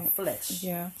 is our flesh.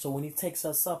 Yeah. So when He takes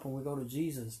us up and we go to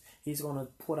Jesus, He's gonna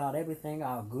put out everything,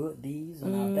 our good deeds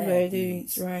and our bad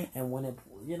deeds. Right. And when it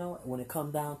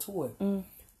comes down to it,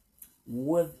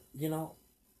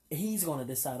 He's gonna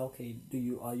decide. Okay,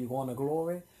 are you going to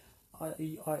glory,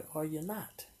 or you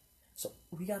not? So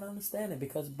we gotta understand it,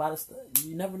 because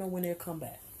you never know when they'll come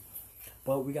back.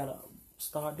 But we gotta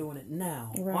start doing it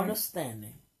now. Right.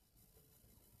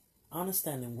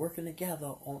 Understanding, working together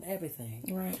on everything.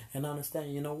 Right. And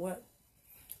understanding, you know what?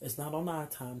 It's not on our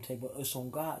timetable, it's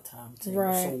on God's timetable.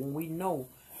 Right. So when we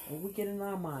get in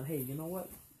our mind, hey, you know what?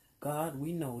 God,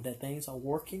 we know that things are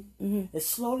working. It's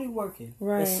slowly working.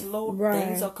 Right. It's slow. Right.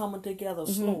 Things are coming together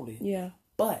slowly. Yeah.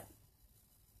 But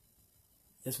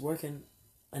it's working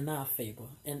in our favor,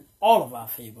 in all of our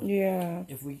favor. Yeah.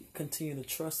 If we continue to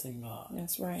trust in God.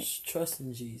 That's right. Trust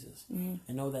in Jesus. And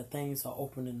know that things are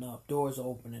opening up. Doors are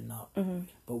opening up.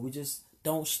 But we just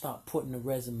don't stop putting the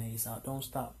resumes out. Don't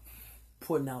stop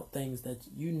putting out things that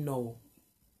you know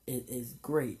it is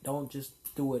great. Don't just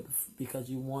do it because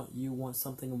you want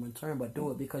something in return, but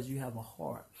do it because you have a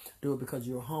heart. Do it because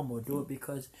you're humble. Do it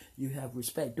because you have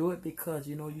respect. Do it because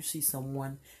you see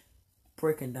someone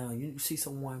breaking down. You see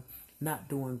someone not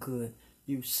doing good.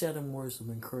 You say them words of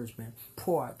encouragement.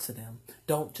 Pour out to them.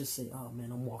 Don't just say, oh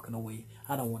man, I'm walking away.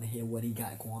 I don't want to hear what he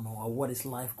got going on, or what his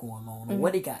life going on, or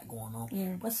what he got going on.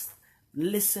 Yeah. But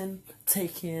listen,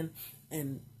 take in,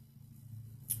 and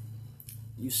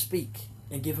you speak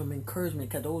and give him encouragement,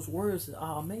 because those words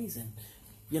are amazing.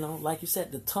 Like you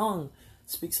said, the tongue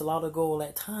speaks a lot of gold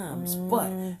at times,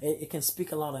 but it can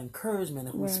speak a lot of encouragement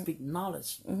if we speak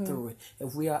knowledge through it.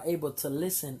 If we are able to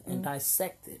listen and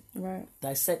dissect it,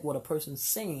 dissect what a person's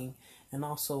saying, and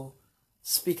also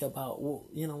speak about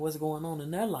what's going on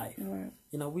in their life.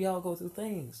 We all go through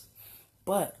things,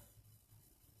 but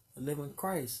living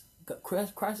Christ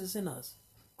is in us.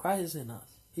 Christ is in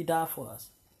us. He died for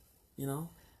us.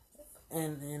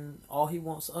 And all He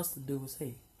wants us to do is,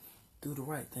 hey, do the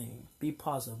right thing. Be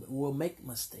positive. We'll make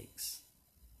mistakes.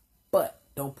 But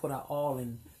don't put our all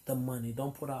in the money.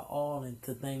 Don't put our all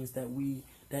into things that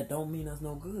don't mean us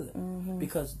no good.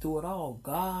 Because do it all,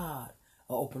 God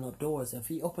will open up doors. If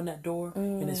He open that door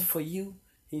and it's for you,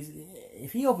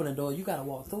 if He open the door, you gotta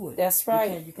walk through it. That's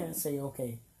right. You can't say,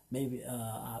 okay, maybe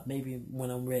when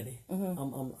I'm ready.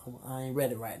 I ain't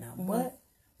ready right now. But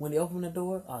when He open the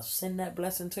door, I'll send that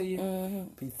blessing to you.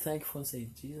 Be thankful and say,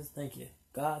 Jesus, thank you.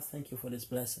 God, thank you for this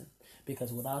blessing,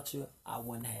 because without you, I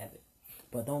wouldn't have it.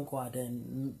 But don't go out there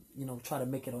and, try to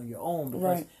make it on your own,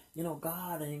 because,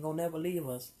 God ain't going to never leave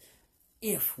us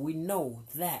if we know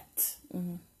that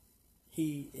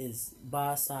He is by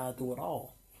our side through it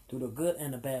all, through the good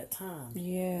and the bad times,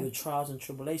 through the trials and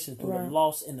tribulations, through the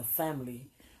loss in the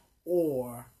family,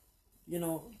 or,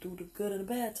 through the good and the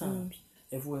bad times.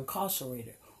 If we're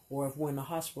incarcerated, or if we're in the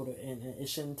hospital, and it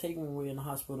shouldn't take when we're in the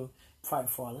hospital fight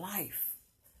for our life.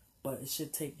 But it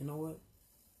should take,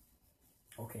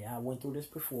 okay, I went through this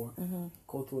before,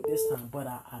 go through it this time, but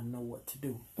I know what to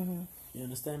do. You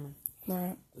understand me?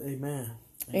 Right. Amen.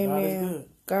 And Amen.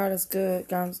 God is good.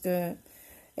 God is good.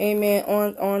 Amen.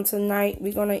 On tonight,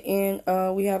 we're going to end,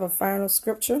 we have a final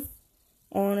scripture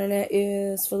on, and that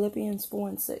is Philippians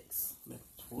 4:6.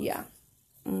 Yeah.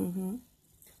 Let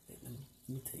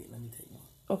me take one.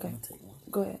 Okay. Let me take one.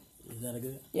 Go ahead. Is that a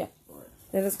good? Yeah. All right.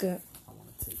 That is good. I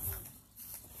want to take one.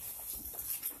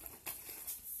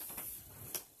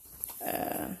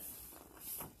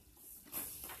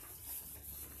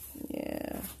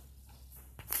 Yeah.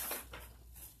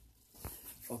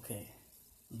 Okay.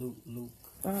 Luke. Luke.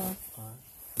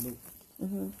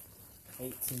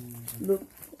 18. Luke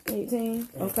 18.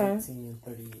 Okay. 18 and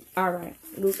 38. All right.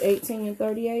 Luke 18 and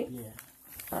 38. Yeah.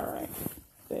 All right.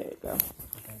 There you go.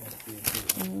 Okay, that's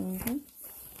good.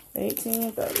 18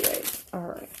 and 38. All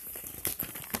right.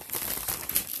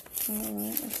 All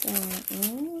right. That's all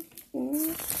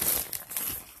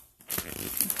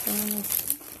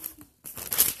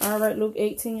right. All right, Luke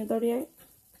 18 and 38.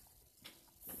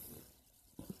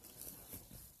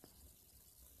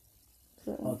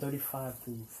 Oh, 35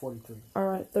 through 43. All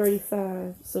right,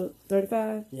 35. So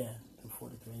 35? Yeah, through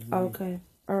 43. Okay.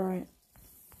 All right.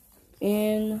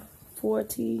 In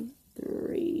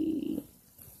 43.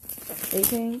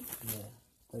 18? Yeah,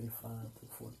 35 through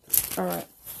 43. All right.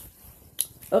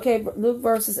 Okay, Luke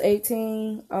verses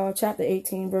 18, chapter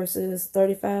 18, verses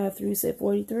 35 through, you said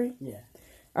 43? Yeah.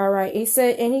 All right. He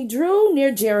said, and he drew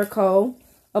near Jericho,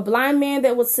 a blind man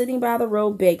that was sitting by the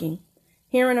road begging,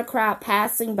 hearing a crowd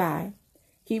passing by.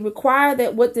 He inquired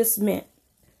that what this meant.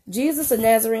 Jesus of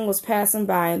Nazareth was passing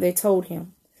by, and they told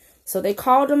him. So they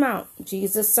called him out,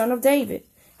 Jesus, son of David,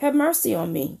 have mercy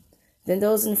on me. Then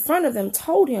those in front of them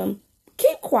told him,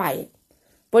 keep quiet.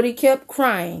 But he kept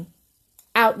crying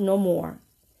out no more.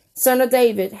 Son of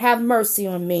David, have mercy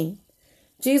on me.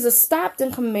 Jesus stopped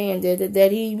and commanded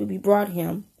that he be brought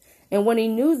him. And when he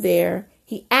knew there,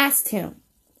 he asked him,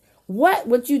 what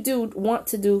would you want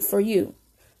to do for you?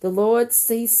 The Lord,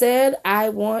 he said, I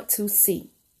want to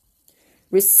see.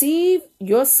 Receive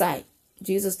your sight.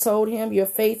 Jesus told him, your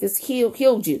faith has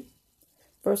healed you.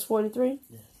 Verse 43.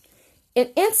 Yeah.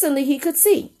 And instantly he could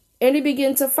see. And he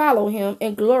began to follow him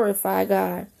and glorify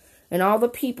God. And all the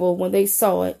people, when they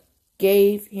saw it,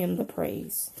 gave him the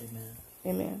praise. Amen.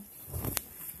 Amen.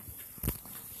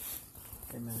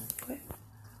 Amen. Okay.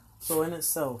 So in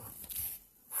itself,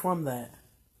 from that,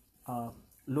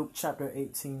 Luke chapter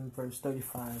 18, verse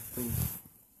 35 through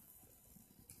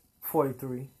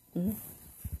 43,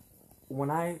 when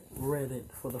I read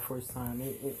it for the first time,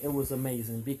 it was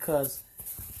amazing because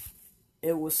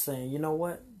it was saying, you know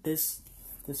what, this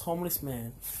homeless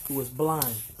man who was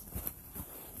blind,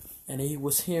 and he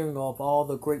was hearing of all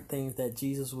the great things that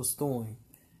Jesus was doing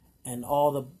and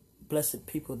all the blessed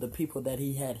people, the people that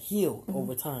he had healed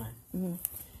over time.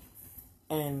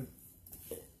 And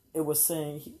it was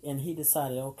saying, and he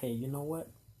decided, okay, you know what?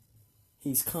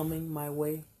 He's coming my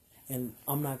way, and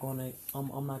I'm not gonna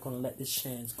let this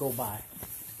chance go by.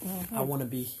 I want to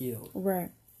be healed.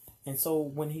 Right. And so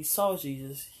when he saw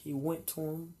Jesus, he went to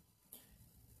him,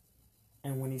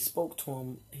 and when he spoke to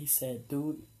him, he said,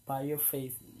 dude, by your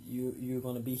faith, you're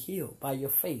going to be healed. By your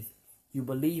faith, you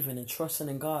believing and trusting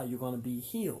in God, you're going to be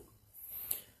healed.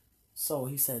 So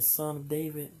he said, son of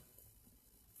David.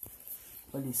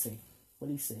 What did he say? What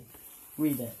did he say?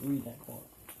 Read that part.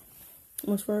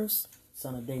 Which verse?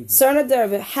 Son of David. Son of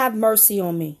David, have mercy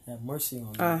on me. Have mercy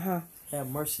on me. Have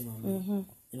mercy on me.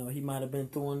 You know, he might have been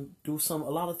do a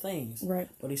lot of things. Right.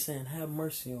 But he's saying, have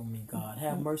mercy on me, God.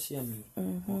 Have mercy on me.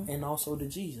 And also to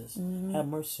Jesus. Have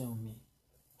mercy on me.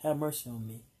 Have mercy on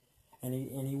me.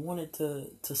 And he wanted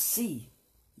to see.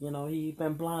 You know, he'd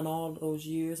been blind all those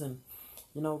years, and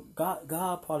you know, God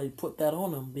probably put that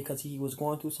on him because he was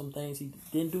going through some things. He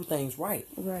didn't do things right.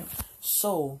 Right.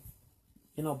 So,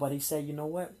 you know, but he said, you know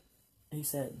what? He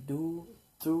said,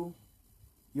 through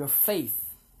your faith,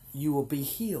 you will be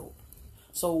healed.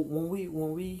 So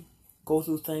when we go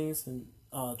through things and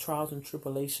trials and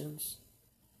tribulations,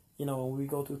 you know, when we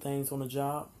go through things on the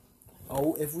job,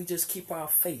 if we just keep our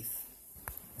faith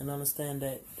and understand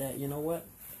that you know what,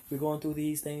 we're going through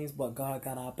these things, but God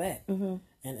got our back.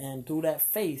 And through that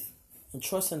faith and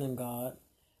trusting in God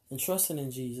and trusting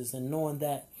in Jesus and knowing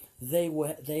that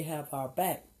they have our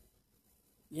back,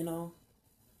 you know,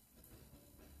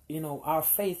 our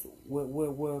faith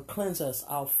will cleanse us.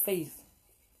 Our faith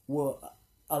will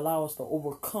allow us to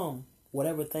overcome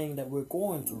whatever thing that we're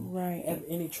going through. Right.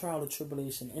 Any trial or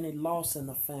tribulation, any loss in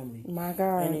the family. My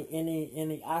God.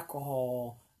 Any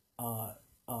alcohol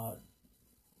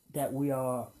that we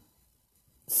are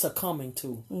succumbing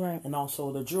to. Right. And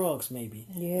also the drugs maybe.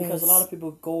 Yes. Because a lot of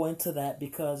people go into that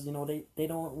because, you know, they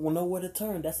don't know where to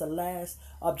turn. That's the last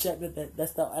objective,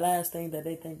 that's the last thing that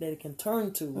they think they can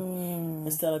turn to.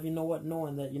 Instead of, you know what,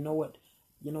 knowing that, you know what,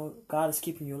 you know, God is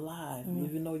keeping you alive.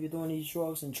 Even though you're doing these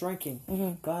drugs and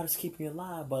drinking, God is keeping you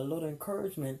alive. But a little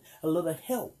encouragement, a little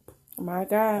help. My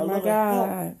God, my God.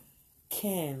 Help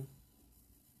can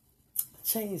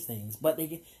change things. But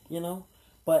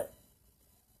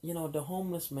you know, the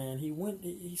homeless man,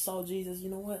 he saw Jesus. You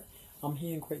know what? I'm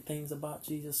hearing great things about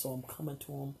Jesus, so I'm coming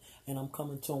to him, and I'm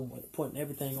coming to him with putting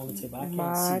everything on the table. I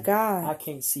can't see. God. I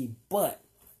can't see, but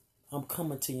I'm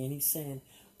coming to you. And he's saying,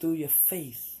 through your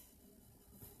faith,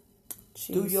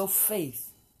 through your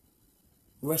faith,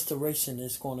 restoration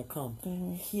is going to come.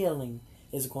 Healing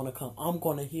is going to come. I'm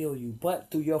going to heal you,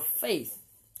 but through your faith.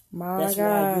 That's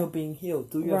why you're being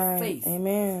healed through your faith.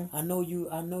 Amen. I know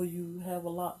you have a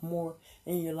lot more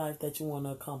in your life that you want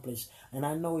to accomplish. And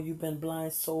I know you've been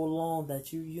blind so long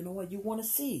that you know what, you want to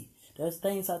see. There's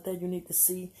things out there you need to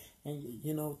see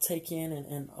and, take in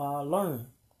and learn.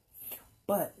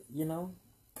 But,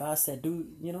 God said, through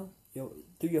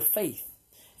your faith.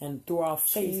 And through our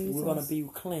faith, we're going to be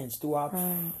cleansed. Through our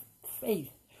faith,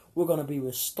 we're going to be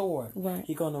restored. Right.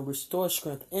 He's going to restore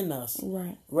strength in us.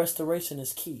 Right. Restoration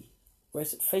is key.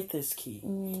 Faith is key.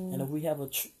 And if we have a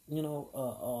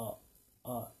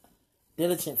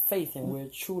diligent faith, and we're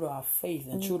true to our faith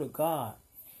and true to God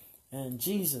and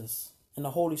Jesus and the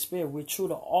Holy Spirit, we're true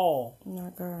to all.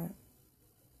 Not God.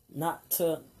 Not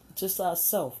to just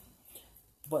ourselves,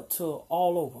 but to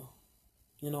all over,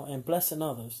 and blessing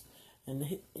others.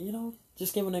 And,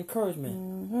 just giving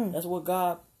encouragement. That's what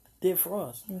God did for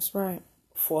us. That's right.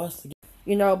 For us to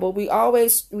get. But we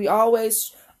always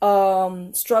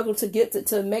struggle to get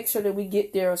to make sure that we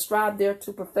get there, or strive there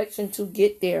to perfection to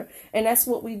get there. And that's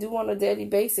what we do on a daily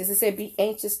basis. It said, be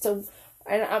anxious to,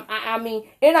 and I mean,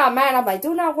 in our mind, I'm like,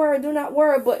 do not worry.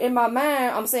 But in my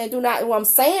mind, I'm saying, do not, well, I'm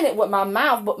saying it with my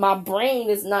mouth, but my brain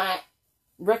is not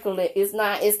recollect. It's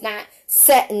not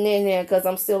setting in there, because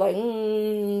I'm still like,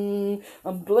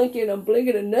 I'm blinking,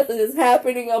 and nothing is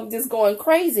happening. I'm just going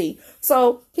crazy.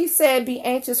 So he said, be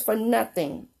anxious for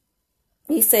nothing.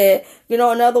 He said, in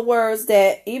other words,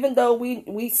 that even though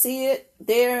we see it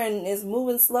there and it's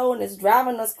moving slow and it's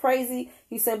driving us crazy,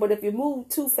 he said, but if you move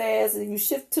too fast and you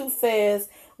shift too fast,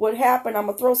 what happened? I'm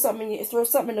gonna throw something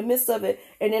in the midst of it,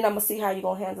 and then I'm gonna see how you're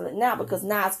gonna handle it now, because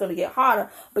now it's gonna get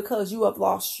harder, because you have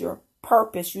lost your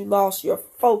purpose, you lost your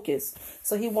focus.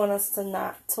 So he wants us to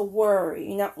not to worry.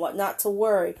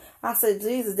 I said,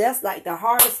 Jesus, that's like the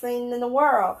hardest thing in the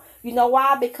world. You know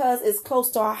why? Because it's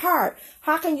close to our heart.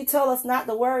 How can you tell us not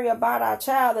to worry about our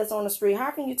child that's on the street?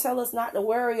 How can you tell us not to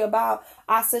worry about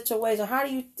our situation? How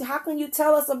can you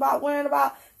tell us about worrying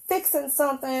about fixing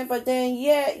something, but then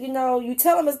you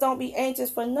tell us don't be anxious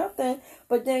for nothing,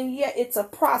 but then it's a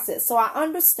process. So I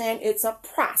understand it's a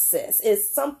process. It's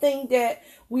something that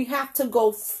we have to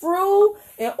go through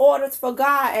in order for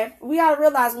God. And we got to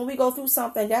realize, when we go through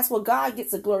something, that's what God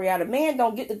gets the glory out of. Man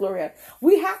don't get the glory out of it.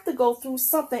 We have to go through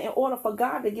something in order for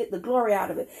God to get the glory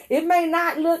out of it. It may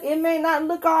not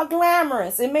look all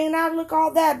glamorous. It may not look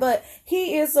all that, but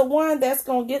he is the one that's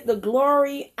going to get the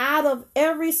glory out of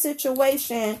every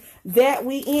situation that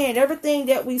we in, everything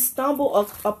that we stumble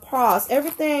across,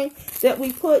 everything that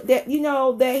we put, that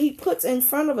he puts in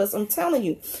front of us. I'm telling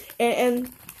you.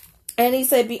 And he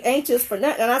said, be anxious for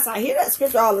nothing. And I hear that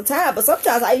scripture all the time, but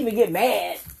sometimes I even get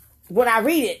mad when I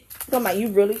read it. I'm like, you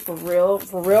really, for real?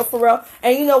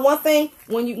 And one thing,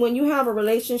 when you have a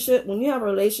relationship, with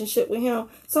him,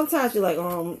 sometimes you're like,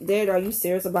 Dad, are you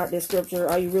serious about this scripture?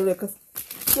 Are you really? Because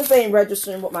this ain't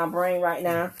registering with my brain right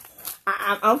now.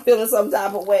 I'm feeling some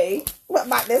type of way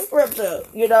about this scripture,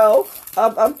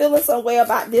 I'm feeling some way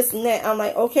about this and that. I'm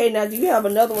like, okay, now do you have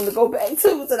another one to go back to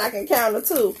so that I can counter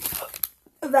too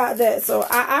about that? So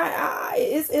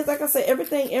it's like I said,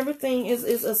 everything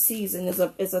is a season.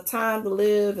 It's a time to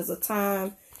live. It's a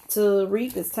time to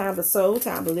reap. It's time to sow.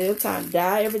 Time to live. Time to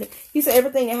die. Everything. He said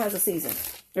everything has a season.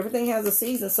 Everything has a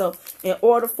season. So in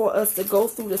order for us to go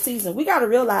through the season, we got to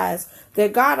realize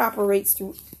that God operates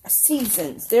through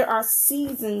seasons. There are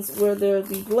seasons where there'll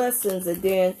be blessings, and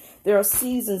then there are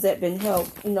seasons that been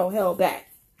held back.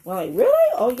 I'm like,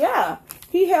 really? Oh yeah.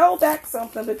 He held back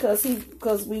something because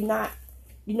we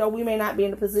may not be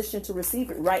in a position to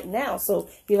receive it right now. So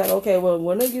he's like, okay, well,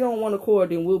 when you don't want to accord,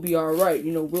 then we'll be all right.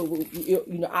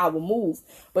 I will move.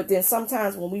 But then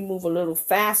sometimes when we move a little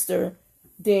faster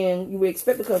than you would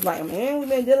expect, because like, man, we've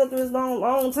been dealing through this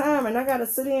long time, and I got to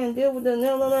sit here and deal with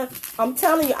the I'm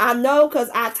telling you, I know, because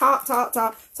I talk.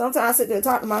 Sometimes I sit there and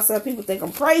talk to myself. People think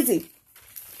I'm crazy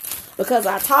because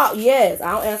I talk. Yes,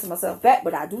 I don't answer myself back,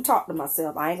 but I do talk to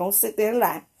myself. I ain't going to sit there and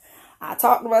lie. I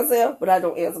talk to myself, but I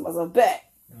don't answer myself back.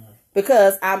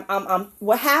 Because I'm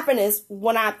what happened is,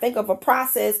 when I think of a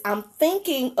process, I'm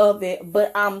thinking of it,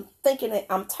 but I'm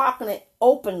talking it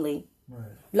openly. Right.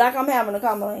 Like I'm having a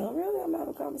conversation. Like, oh, really? I'm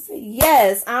having a conversation?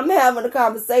 Yes, I'm having a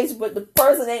conversation, but the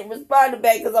person ain't responding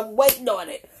back because I'm waiting on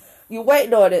it. You're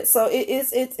waiting on it. So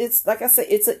it's like I said,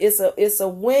 it's a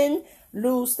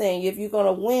win-lose thing. If you're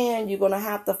gonna win, you're gonna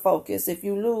have to focus. If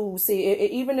you lose,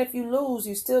 even if you lose,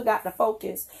 you still got to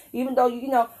focus. Even though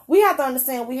we have to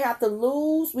understand, we have to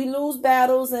lose. We lose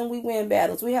battles and we win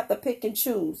battles. We have to pick and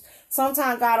choose.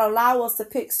 Sometimes God allow us to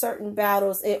pick certain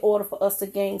battles in order for us to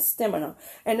gain stamina,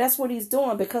 and that's what He's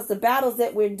doing, because the battles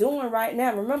that we're doing right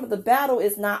now. Remember, the battle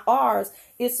is not ours.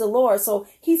 It's the Lord. So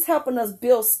He's helping us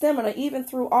build stamina, even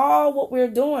through all what we're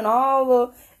doing, all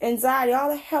the anxiety, all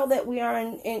the hell that we are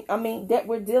that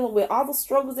we're dealing with, all the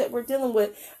struggles that we're dealing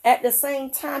with. At the same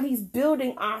time, He's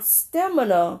building our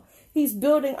stamina. He's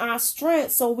building our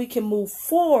strength so we can move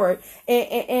forward.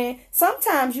 And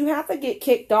sometimes you have to get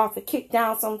kicked off and kicked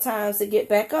down sometimes to get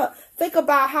back up. Think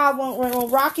about how when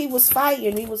Rocky was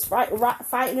fighting, he was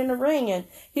fighting in the ring, and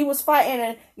he was fighting.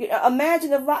 And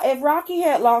imagine if Rocky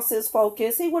had lost his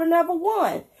focus, he would have never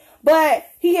won. But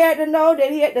he had to know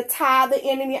that he had to tire the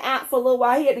enemy out for a little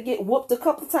while. He had to get whooped a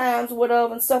couple times,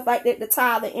 whatever, and stuff like that to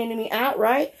tire the enemy out,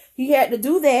 right? He had to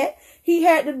do that. He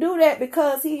had to do that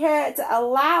because he had to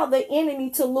allow the enemy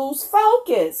to lose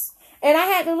focus. And I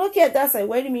had to look at that. I say,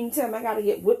 wait a minute, tell me I got to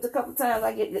get whipped a couple times.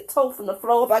 I get towed from the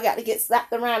floor. If I got to get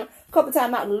slapped around a couple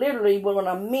times, not literally, but when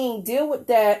I mean deal with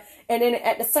that. And then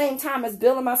at the same time as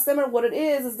building my stamina, what it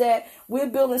is that we're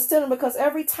building stamina because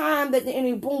every time that the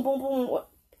enemy boom, boom, boom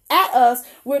at us,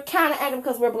 we're counteracting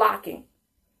because we're blocking.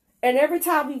 And every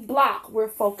time we block, we're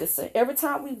focusing. Every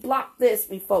time we block this,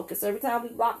 we focus. Every time we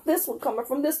block this one coming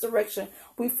from this direction,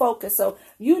 we focus. So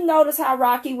you notice how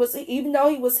Rocky was, even though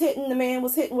he was hitting, the man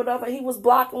was hitting whatever, he was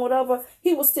blocking whatever,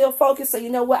 he was still focused. So you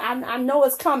know what, I know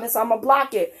it's coming, so I'm going to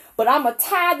block it. But I'm going to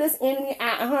tie this enemy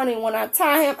out, honey. When I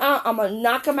tie him out, I'm going to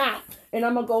knock him out. And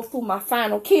I'm going to go through my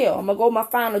final kill. I'm going to go my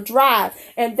final drive.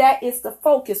 And that is the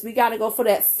focus. We got to go for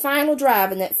that final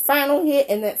drive and that final hit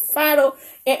and that final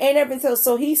and everything.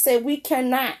 So he said we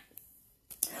cannot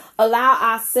allow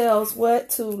ourselves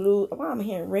to lose. Oh, I'm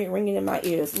hearing ringing in my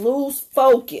ears. Lose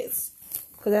focus.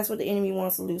 Because that's what the enemy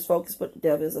wants, to lose focus. But the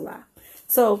devil is a lie.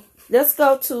 So let's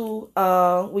go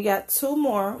to, we got two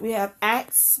more. We have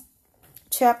Acts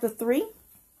chapter 3.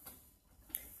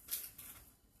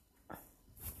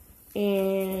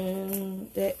 And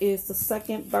that is the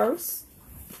second verse.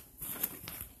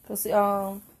 Because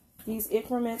these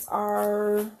increments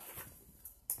are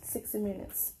 60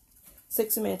 minutes.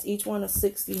 60 minutes. Each one is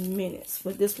 60 minutes.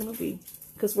 But this one will be,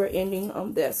 because we're ending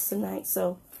on this tonight.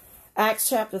 So, Acts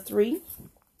chapter 3.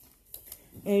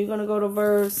 And you're going to go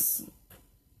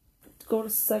to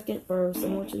second verse. I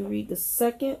want you to read the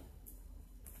second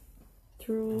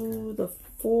through the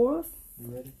fourth.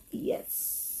 You ready?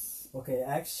 Yes. Okay,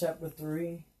 Acts chapter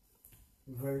 3,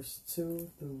 verse 2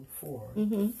 through 4.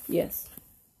 Yes.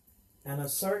 And a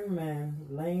certain man,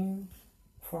 lame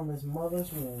from his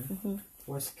mother's womb,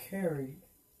 was carried,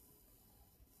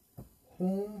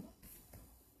 whom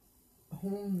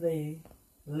they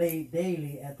laid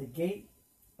daily at the gate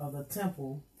of the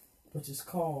temple, which is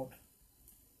called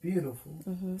Beautiful,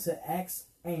 to ask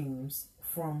alms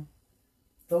from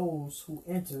those who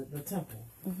entered the temple.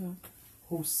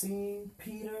 Who seeing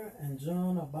Peter and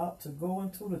John about to go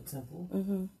into the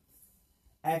temple,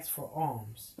 asked for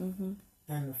alms,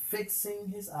 and fixing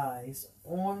his eyes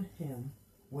on him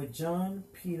with John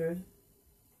Peter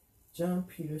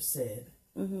said,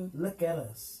 "Look at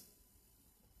us."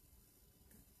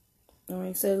 All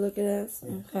right, so look at us.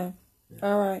 Yeah. Okay. Yeah.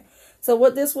 All right. So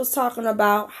what this was talking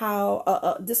about,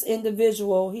 how this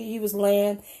individual, he was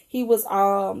lame. He was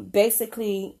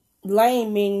basically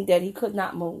lame, meaning that he could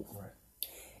not move.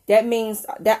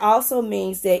 That also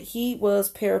means that he was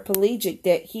paraplegic,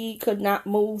 that he could not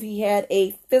move. He had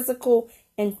a physical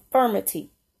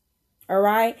infirmity. All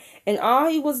right. And all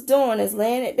he was doing is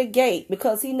laying at the gate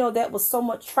because he knew that was so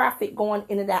much traffic going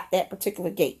in and out that particular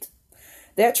gate.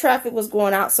 That traffic was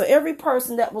going out. So every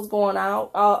person that was going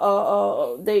out,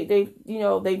 they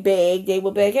begged. They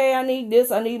would beg, hey, I need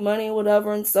this. I need money,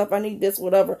 whatever, and stuff. I need this,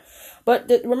 whatever.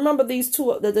 But remember these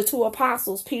two, the two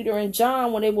apostles, Peter and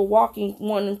John, when they were walking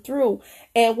one and through.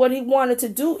 And what he wanted to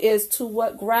do is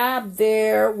to grab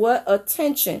their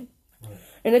attention. Right.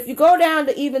 And if you go down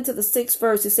to even to the 6th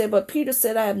verse, he said, but Peter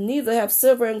said, I have neither have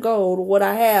silver and gold, what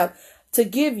I have to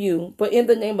give you, but in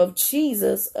the name of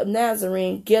Jesus of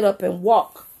Nazarene, get up and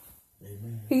walk.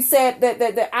 Amen. He said that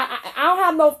I don't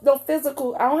have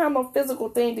no physical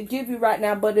thing to give you right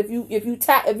now, but if you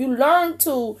learn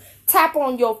to tap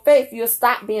on your faith, you'll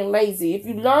stop being lazy. If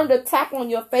you learn to tap on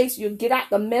your face, you'll get out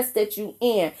the mess that you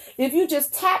in. If you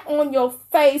just tap on your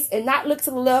face and not look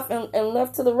to the left and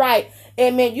left to the right,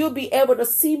 and man, you'll be able to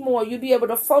see more. You'll be able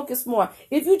to focus more.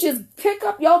 If you just pick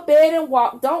up your bed and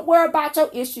walk, don't worry about your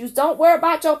issues. Don't worry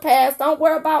about your past. Don't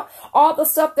worry about all the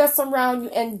stuff that's around you,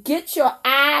 and get your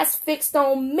eyes fixed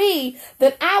on me,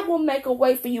 then I will make a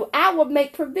way for you. I will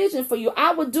make provision for you.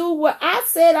 I will do what I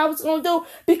said I was going to do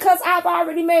because I've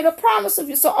already made a promise of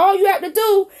you. So all you have to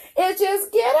do is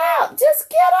just get up. Just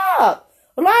get up.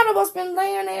 A lot of us been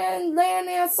laying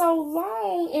there so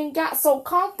long and got so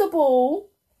comfortable.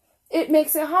 It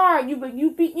makes it hard. You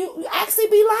actually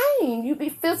be lame. You be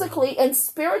physically and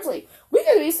spiritually. We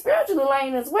can be spiritually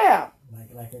lame as well.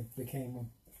 Like it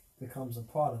becomes a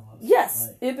part of us. Yes,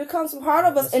 like, it becomes a part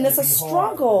of us, and it's a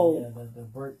struggle. The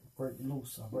break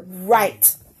loose.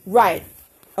 Right.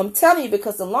 I'm telling you,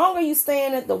 because the longer you stay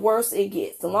in it, the worse it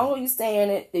gets. The longer you stay in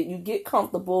it, that you get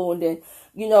comfortable, and then,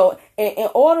 you know, in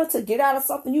order to get out of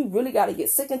something, you really got to get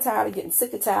sick and tired of getting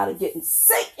sick and tired of getting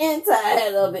sick and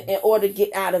tired of it in order to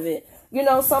get out of it. You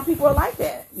know, some people are like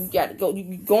that. You got to go,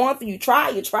 you go on through, you try,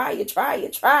 and you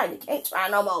can't try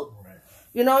no more. Right.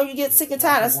 You know, you get sick and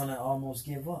tired. You want to almost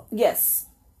give up. Yes.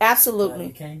 Absolutely.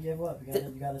 You can't give up.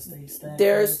 You gotta stay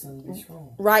steadfast and be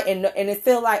strong. Right, and it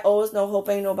feel like, oh, there's no hope.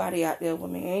 Ain't nobody out there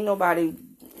with me. Ain't nobody,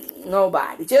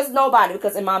 just nobody.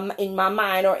 Because in my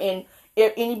mind, or in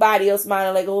anybody else's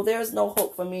mind, like, oh, there's no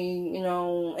hope for me. You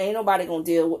know, ain't nobody gonna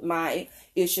deal with my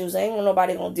issues. Ain't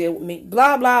nobody gonna deal with me.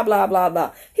 Blah blah blah blah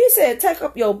blah. He said, take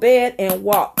up your bed and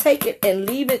walk. Take it and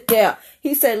leave it there.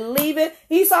 He said, leave it.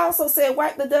 He's also said,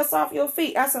 wipe the dust off your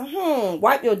feet. I said,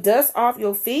 wipe your dust off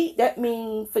your feet? That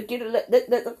means forget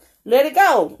it. Let it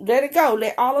go. Let it go.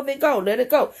 Let all of it go. Let it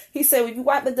go. He said, if you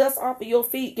wipe the dust off of your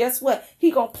feet, guess what?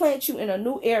 He going to plant you in a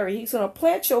new area. He's going to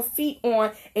plant your feet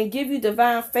on and give you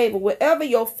divine favor. Wherever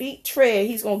your feet tread,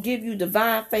 he's going to give you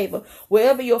divine favor.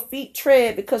 Wherever your feet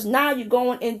tread, because now you're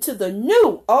going into the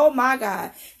new. Oh, my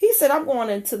God. He said, I'm going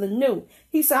into the new.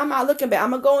 He said, I'm not looking back.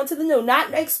 I'm going to go into the new.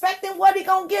 Not expecting what he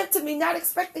going to give to me. Not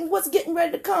expecting what's getting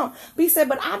ready to come. But he said,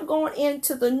 but I'm going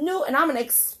into the new, and I'm going to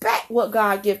expect what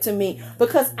God give to me,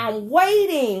 because I'm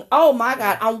waiting. Oh, my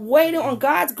God. I'm waiting on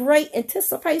God's great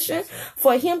anticipation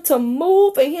for him to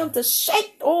move and him to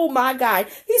shake. Oh, my God.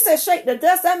 He said, shake the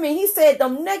dust. I mean, he said,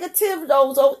 them negative,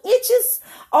 those itches,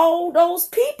 those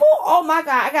people. Oh, my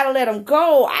God. I got to let them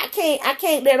go. I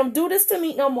can't let them do this to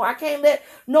me no more. I can't let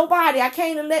nobody. I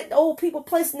can't let old people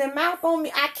placing their mouth on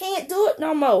me. I can't do it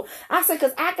no more. I said,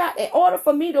 because I got, in order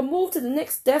for me to move to the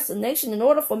next destination, in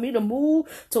order for me to move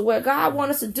to where God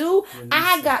wants us to do,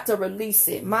 I got to release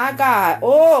it. My God.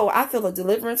 Oh, I feel a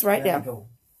deliverance right now.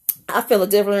 I feel a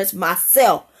deliverance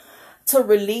myself to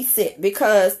release it,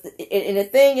 because and the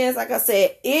thing is, like I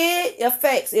said, it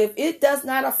affects. If it does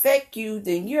not affect you,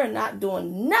 then you're not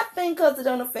doing nothing, because it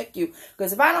don't affect you.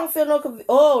 Because if I don't feel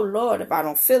oh Lord, if I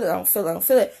don't feel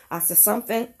it, I said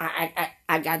something, I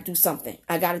gotta do something.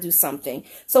 I gotta do something.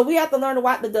 So we have to learn to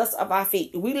wipe the dust off our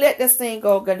feet. We let this thing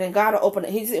go, then God will open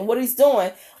it. And what he's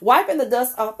doing, wiping the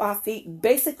dust off our feet,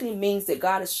 basically means that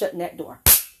God is shutting that door.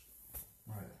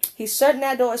 Right. He's shutting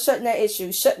that door, shutting that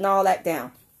issue, shutting all that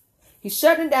down. He's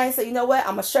shutting it down. He said, you know what?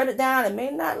 I'm going to shut it down. It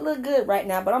may not look good right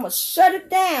now, but I'm going to shut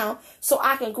it down so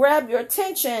I can grab your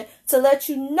attention to let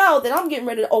you know that I'm getting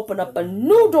ready to open up a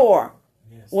new door.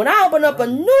 Yes. When I open up a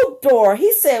new door,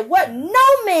 he said, what?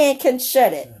 No man can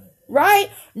shut it. Right?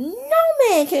 No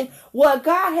man can. What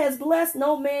God has blessed,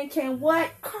 no man can what?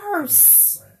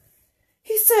 Curse.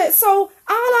 He said, so all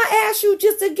I ask you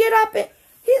just to get up and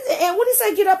when he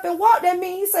said get up and walk, that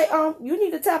means he said, you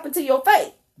need to tap into your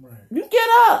faith. Right. You get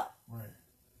up.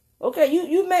 Okay,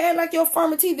 you may act like your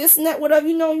infirmity, this and that, whatever,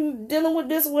 you know, you dealing with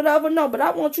this, whatever, no, but I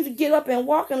want you to get up and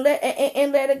walk and let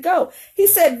it go. He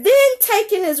said, then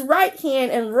taking his right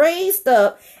hand and raised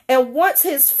up, and once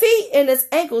his feet and his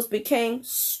ankles became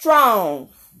strong.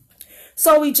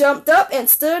 So he jumped up and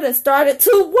stood and started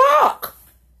to walk.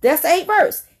 That's the 8th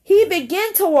verse. He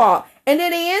began to walk, and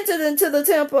then he entered into the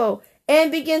temple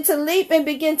and began to leap and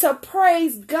began to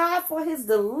praise God for his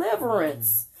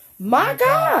deliverance. My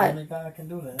God. Only God can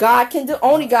do that. God can do.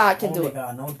 Only God can do it.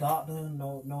 God. No doctor,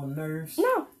 no nurse.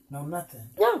 No. No nothing.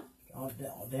 No.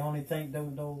 They only think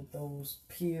those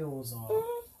pills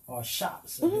or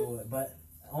shots will do it, but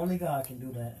only God can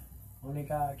do that. Only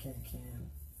God can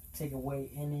take away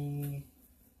anything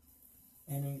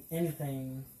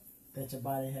that your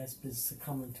body has been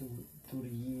succumbing to through the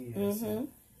years. Mm-hmm.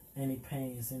 Any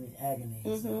pains, any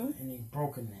agonies, any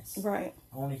brokenness. Right.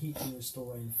 Only He can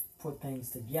restore and put things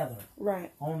together.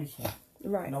 Right. Only Him.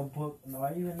 Right. No book, no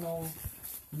even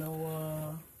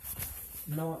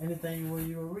no anything where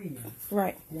you were reading.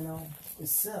 Right. You know,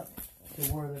 except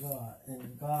the Word of God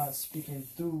and God speaking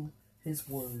through His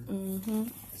Word. Mm-hmm.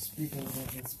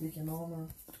 Speaking on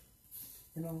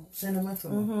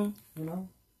sentimental. You know.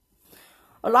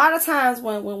 A lot of times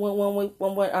when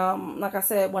like I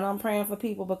said, when I'm praying for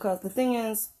people, because the thing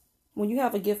is, when you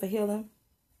have a gift of healing,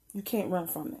 you can't run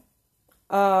from it.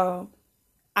 God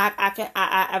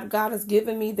has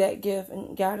given me that gift,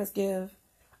 and God has given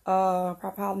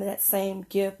probably that same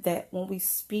gift that when we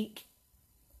speak,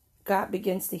 God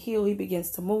begins to heal, He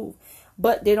begins to move.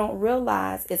 But they don't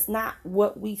realize it's not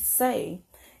what we say,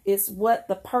 it's what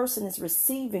the person is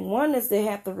receiving. One is they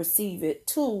have to receive it.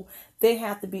 Two, they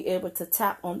have to be able to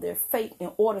tap on their faith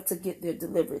in order to get their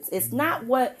deliverance. It's not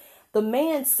what the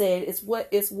man said, it's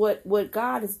what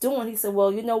God is doing. He said,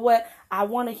 well, you know what? I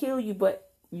want to heal you,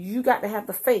 but You got to have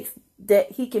the faith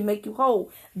that he can make you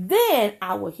whole. Then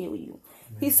I will heal you.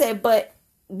 He said, but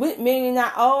with meaning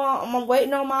not, I'm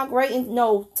waiting on my great.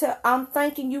 No, I'm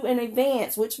thanking you in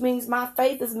advance, which means my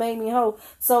faith has made me whole.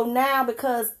 So now,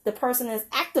 because the person is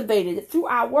activated through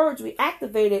our words, we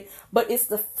activate it, but it's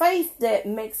the faith that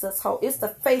makes us whole. It's the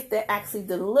faith that actually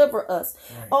delivers us.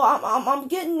 Right. I'm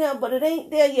getting there, but it ain't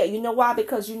there yet. You know why?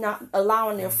 Because you're not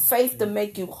allowing your faith to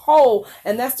make you whole,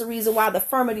 and that's the reason why the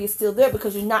infirmity is still there,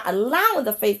 because you're not allowing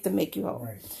the faith to make you whole.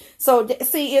 Right. So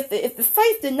see, if the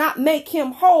faith did not make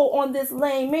him whole on this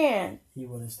lame man,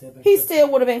 he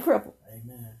still would have been crippled.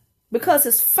 Amen. Because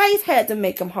his faith had to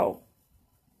make him whole.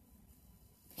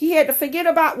 He had to forget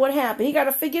about what happened. He got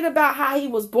to forget about how he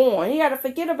was born. He got to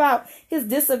forget about his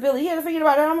disability. He had to forget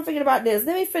about, I'm going to forget about this.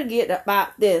 Let me forget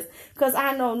about this. Because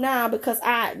I know now, and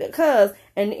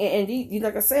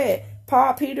like I said,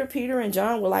 Paul, Peter, and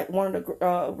John were like one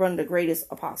of the greatest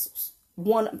apostles.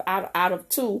 One out of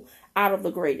two out of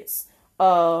the greatest.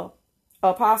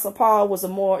 Apostle Paul was a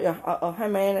more a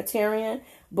humanitarian,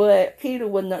 but Peter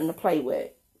was nothing to play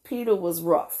with. Peter was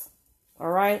rough.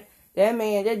 All right,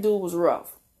 that dude was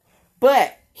rough.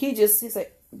 But he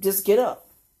said, just get up.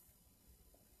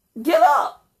 Get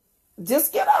up.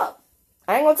 Just get up.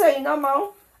 I ain't gonna tell you no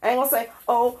more. I ain't gonna say,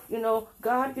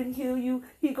 God can heal you.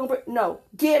 No,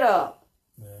 get up.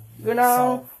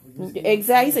 Yeah,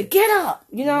 exactly. He said, get up.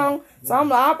 Yeah. So I'm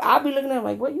like, I'll be looking at him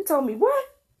like, what? You told me what?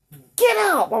 Get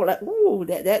up. I'm like, ooh,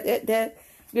 that.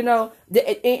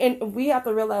 And we have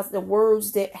to realize the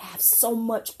words that have so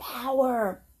much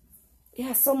power. It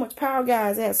has so much power,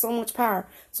 guys. It has so much power.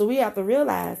 So we have to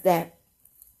realize that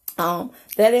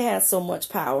it has so much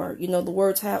power. The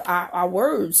words have our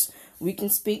words. We can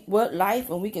speak life,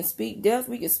 and we can speak death.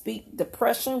 We can speak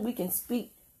depression. We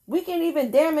can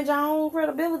even damage our own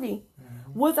credibility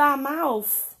with our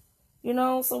mouth.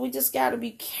 So we just got to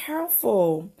be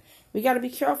careful. We got to be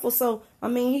careful. So,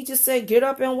 he just said, get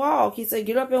up and walk. He said,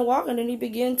 get up and walk. And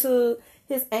then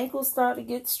his ankles start to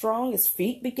get strong. His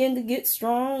feet begin to get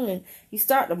strong. And he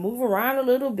start to move around a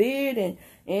little bit.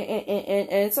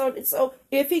 And so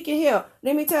if he can heal,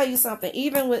 let me tell you something.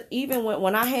 Even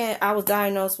when I was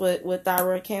diagnosed with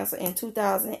thyroid cancer in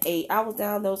 2008, I was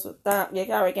diagnosed with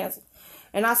thyroid cancer.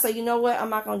 And I say, you know what? I'm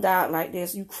not going to die like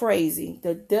this. You crazy.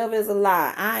 The devil is a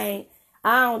lie.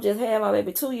 I don't just have my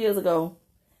baby 2 years ago.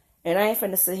 And I ain't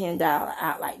finna sit here and die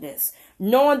out like this.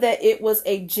 Knowing that it was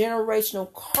a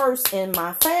generational curse in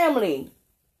my family.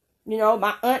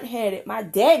 My aunt had it. My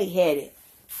daddy had it.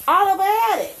 Oliver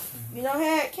had it.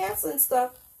 Had cancer and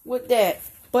stuff with that.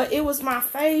 But it was my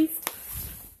faith.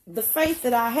 The faith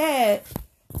that I had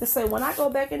to say, when I go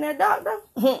back in there, doctor,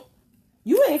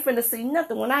 you ain't finna see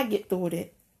nothing when I get through with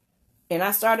it. And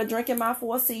I started drinking my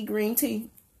 4C green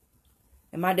tea.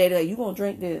 And my daddy like, you gonna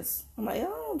drink this? I'm like, I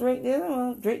don't drink this. I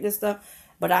don't drink this stuff.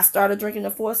 But I started drinking the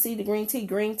 4C, the green tea.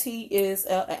 Green tea is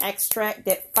an extract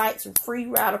that fights free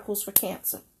radicals for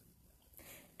cancer.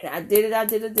 And I did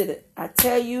it. I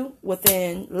tell you,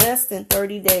 within less than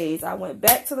 30 days, I went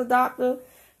back to the doctor.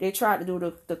 They tried to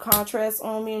do the contrast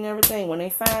on me and everything. When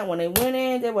they went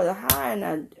in, there was a high and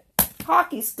a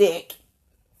hockey stick.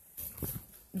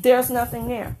 There's nothing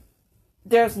there.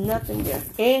 There's nothing there.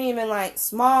 It ain't even like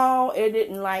small. It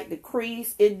didn't like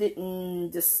decrease. It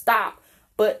didn't just stop.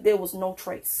 But there was no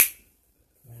trace.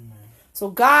 Amen.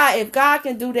 So if God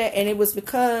can do that, and it was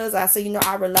because I said,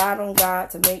 I relied on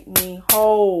God to make me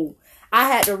whole. I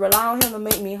had to rely on him to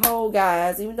make me whole,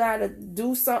 guys. Even though I had to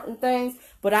do certain things,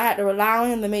 but I had to rely on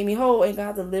him to make me whole, and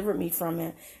God delivered me from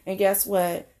it. And guess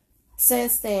what?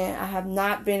 Since then, I have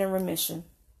not been in remission.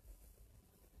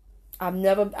 I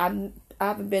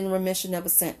haven't been in remission ever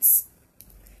since.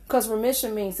 Because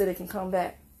remission means that it can come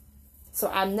back. So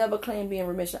I never claim being in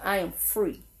remission. I am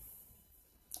free.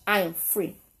 I am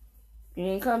free. You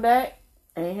ain't come back.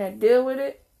 I ain't had to deal with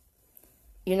it.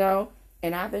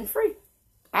 And I've been free.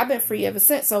 I've been free ever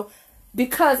since. So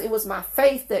because it was my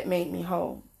faith that made me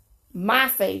whole. My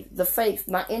faith,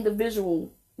 my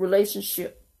individual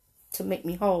relationship to make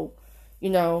me whole.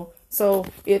 So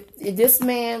if this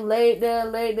man laid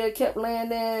there, kept laying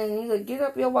there, and he said, get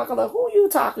up and walk. I'm like, who you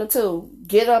talking to?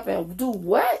 Get up and do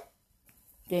what?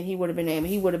 Then he would have been there.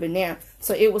 He would have been there.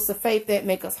 So it was the faith that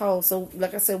make us whole. So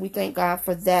like I said, we thank God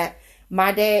for that.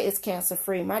 My dad is cancer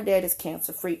free. My dad is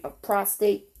cancer free of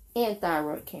prostate and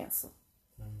thyroid cancer.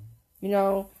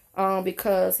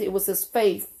 Because it was his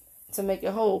faith to make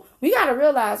it whole. We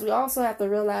also have to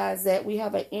realize that we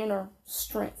have an inner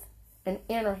strength, an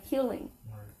inner healing.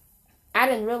 I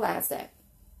didn't realize that.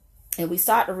 And we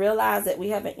start to realize that we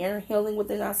have an inner healing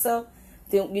within ourselves,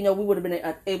 then, we would have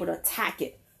been able to attack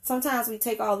it. Sometimes we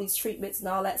take all these treatments and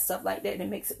all that stuff like that, and it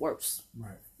makes it worse.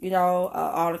 Right. You know,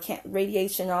 all the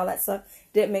radiation, all that stuff,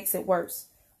 that makes it worse.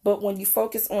 But when you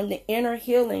focus on the inner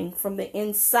healing from the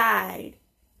inside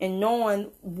and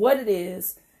knowing what it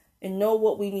is and know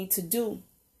what we need to do,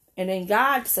 and then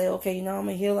God say, okay, you know, I'm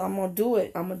a healer, I'm going to do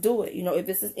it. I'm going to do it. You know, if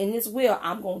it's in His will,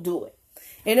 I'm going to do it.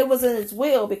 And it was in His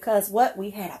will because what? We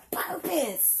had a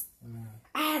purpose.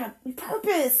 I had a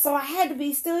purpose. So I had to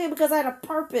be still here because I had a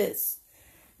purpose.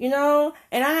 You know,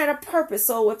 and I had a purpose.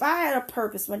 So if I had a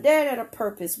purpose, my dad had a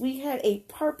purpose. We had a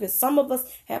purpose. Some of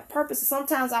us have purpose.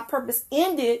 Sometimes our purpose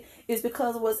ended is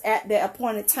because it was at that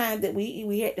appointed time that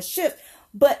we had to shift.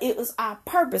 But it was our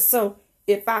purpose. So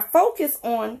if I focus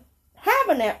on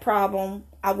having that problem,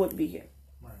 I wouldn't be here.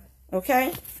 Right.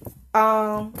 Okay.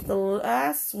 The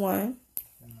last one,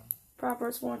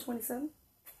 Proverbs 4:27.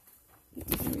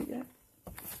 Read that.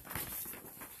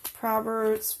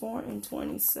 Proverbs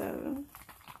 4:27.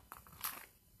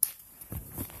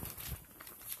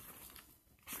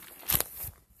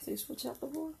 Is for chapter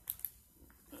 4.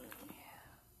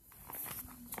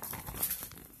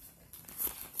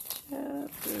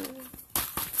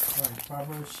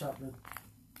 Proverbs chapter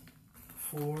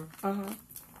 4.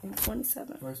 And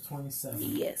 27. Verse 27.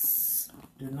 Yes.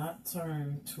 Do not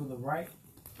turn to the right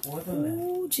or the left.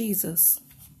 Oh, Jesus.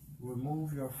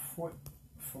 Remove your foot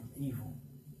from evil.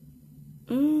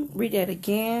 Read that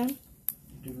again.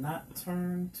 Do not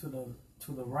turn to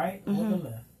the right or the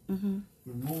left.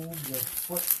 Remove your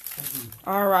foot from evil.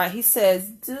 All right. He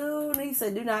said, do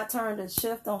not turn to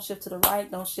shift. Don't shift to the right.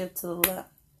 Don't shift to the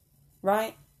left.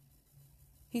 Right?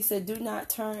 He said, do not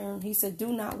turn. He said,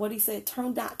 do not. What he said?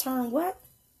 Turn what?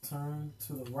 Turn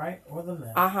to the right or the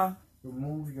left.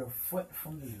 Remove your foot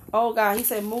from evil. Oh, God. He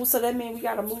said, move. So that means we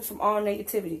got to move from all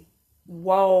negativity.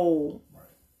 Whoa. Right.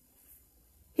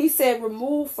 He said,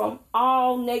 remove from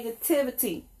all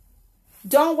negativity.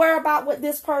 Don't worry about what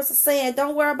this person's saying.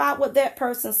 Don't worry about what that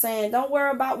person's saying. Don't worry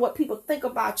about what people think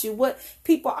about you, what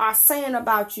people are saying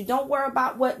about you. Don't worry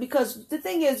about because the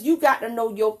thing is, you got to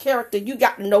know your character. You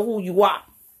got to know who you are.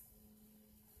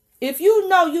 If you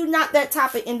know you're not that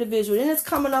type of individual, and it's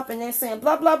coming up and they're saying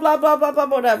blah, blah, blah, blah, blah, blah,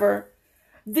 whatever,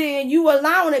 then you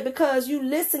allowing it because you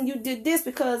listen, you did this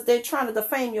because they're trying to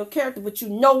defame your character, but you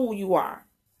know who you are.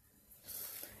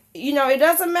 You know, it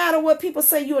doesn't matter what people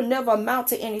say, you'll never amount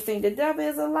to anything. The devil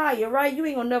is a liar, right? You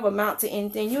ain't gonna never amount to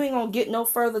anything. You ain't gonna get no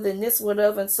further than this,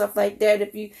 whatever, and stuff like that.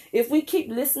 If we keep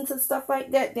listening to stuff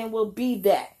like that, then we'll be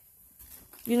that.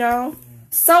 You know?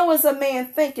 So is a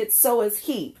man thinketh, so is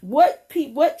he. What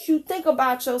you think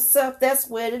about yourself, that's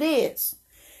what it is.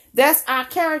 That's our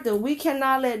character. We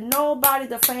cannot let nobody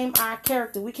defame our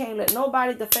character. We can't let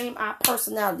nobody defame our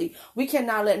personality. We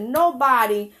cannot let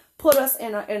nobody put us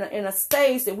in a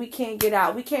stage that we can't get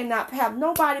out. We cannot have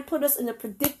nobody put us in a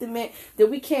predicament that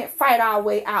we can't fight our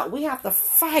way out. We have to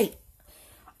fight.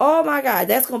 Oh my God,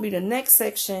 that's going to be the next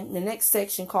section. The next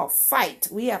section called fight.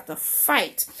 We have to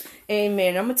fight.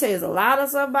 Amen. I'm going to tell you, there's a lot of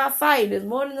stuff about fight. There's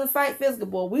more than a fight physical,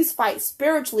 boy. We fight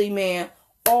spiritually, man,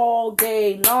 all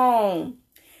day long.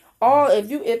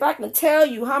 If I can tell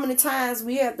you how many times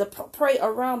we have to pray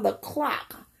around the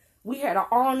clock. We had an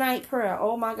all-night prayer.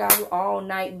 Oh, my God, all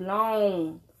night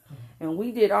long. And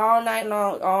we did all night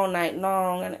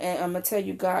long. And I'm going to tell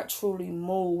you, God truly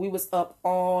moved. We was up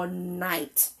all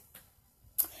night.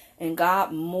 And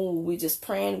God moved. We just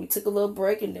praying. We took a little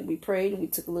break, and then we prayed, and we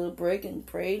took a little break, and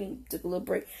prayed, and took a little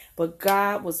break. But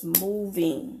God was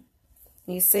moving.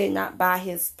 He said, not by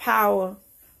His power,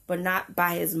 but not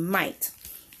by His might.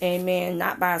 Amen.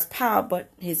 Not by His power, but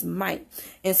His might.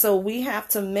 And so we have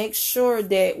to make sure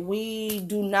that we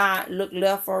do not look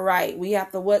left or right. We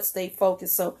have to stay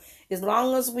focused. So as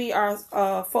long as we are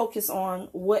focused on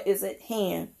what is at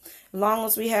hand, as long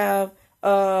as we have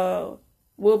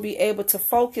we'll be able to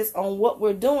focus on what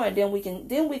we're doing, then we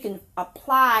can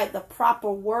apply the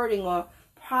proper wording or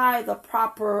apply the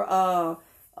proper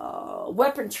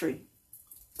weaponry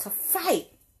to fight.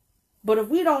 But if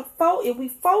we don't if we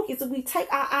focus, if we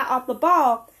take our eye off the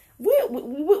ball, we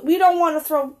don't want to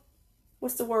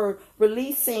throw,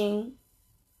 releasing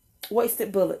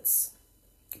wasted bullets.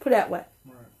 Put it that way.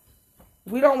 Right.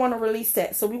 We don't want to release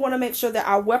that. So we want to make sure that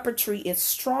our weaponry is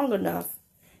strong enough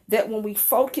that when we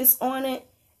focus on it,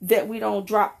 that we don't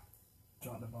drop the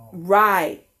ball.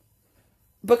 Right.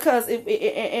 Because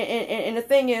and the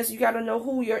thing is, you got to know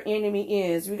who your enemy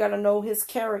is. You got to know his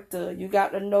character. You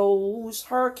got to know who's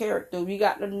her character. You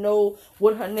got to know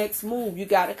what her next move. You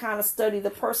got to kind of study the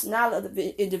personality of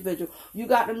the individual. You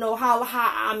got to know how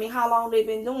long they've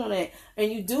been doing it.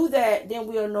 And you do that, then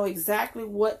we'll know exactly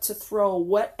what to throw,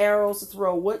 what arrows to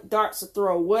throw, what darts to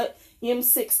throw, what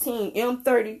M16,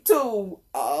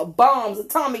 M32 bombs,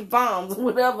 atomic bombs,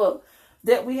 whatever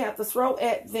that we have to throw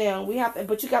at them.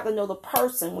 But you got to know the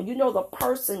person. When you know the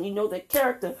person, you know the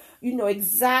character, you know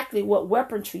exactly what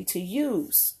weaponry to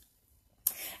use.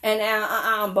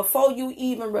 And before you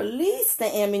even release the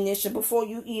ammunition, before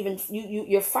you even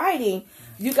you're fighting,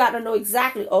 you got to know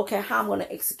exactly, okay, how I'm going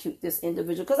to execute this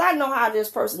individual, because I know how this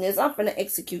person is. I'm going to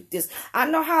execute this. I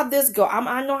know how this go.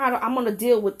 I know how I'm going to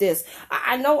deal with this.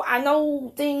 I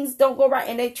know things don't go right,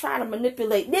 and they try to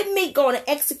manipulate. Let me go and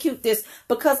execute this,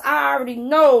 because I already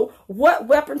know what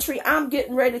weaponry I'm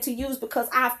getting ready to use, because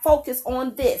I focus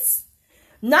on this.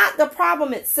 Not the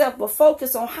problem itself, but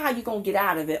focus on how you're going to get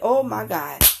out of it. Oh, my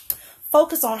God.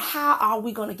 Focus on how are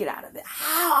we going to get out of it?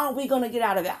 How are we going to get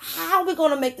out of it? How are we going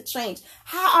to make the change?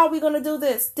 How are we going to do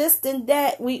this and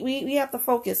that? We have to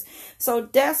focus. So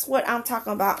that's what I'm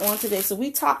talking about on today. So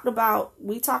we talked about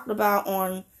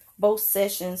on both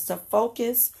sessions to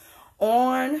focus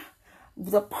on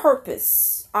the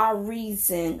purpose, our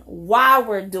reason, why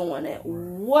we're doing it.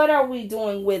 What are we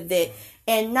doing with it?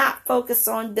 And not focus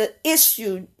on the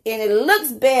issue. And it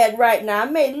looks bad right now.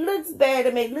 It may look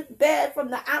bad from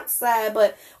the outside,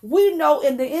 but we know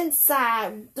in the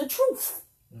inside the truth.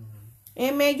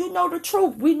 Amen. You know the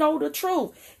truth. We know the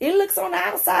truth. It looks on the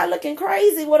outside looking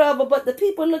crazy, whatever, but the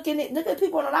people look at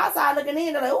people on the outside looking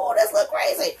in, they're like, oh, this look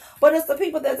crazy. But it's the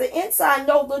people that's the inside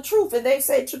know the truth, and they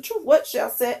say the truth. What shall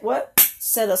set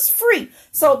us free?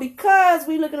 So because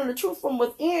we looking at the truth from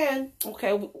within,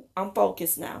 okay, I'm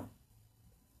focused now.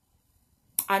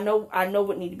 I know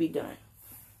what need to be done.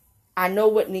 I know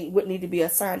what need to be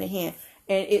assigned to him,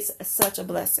 and it's such a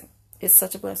blessing. It's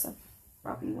such a blessing.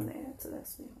 Robbie, you want to add to that,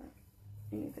 sweetheart?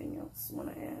 Anything else you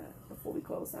want to add before we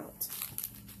close out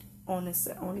on these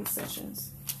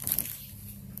sessions?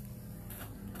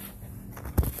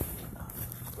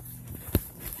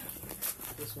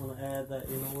 Just want to add that,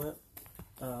 you know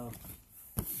what,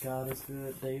 God is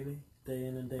good daily, day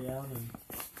in and day out, and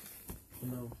you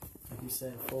know, like you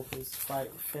said, focus,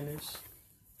 fight, finish.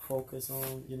 Focus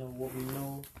on, you know, what we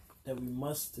know that we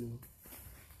must do.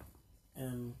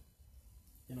 And,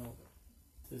 you know,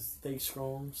 just stay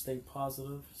strong, stay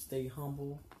positive, stay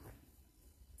humble,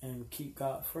 and keep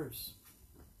God first.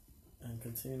 And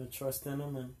continue to trust in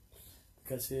him, and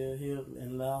because he'll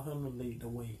allow him to lead the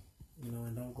way. You know,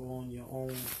 and don't go on your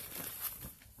own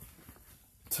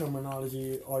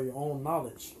terminology or your own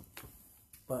knowledge.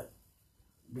 But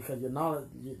because the knowledge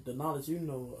you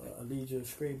know leads you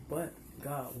astray, but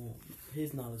God won't.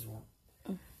 His knowledge won't.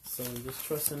 So just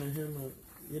trusting in him, and,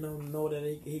 you know that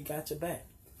he got your back.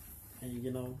 And,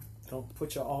 you know, don't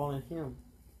put your all in him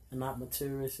and not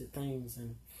materialistic things.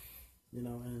 And, you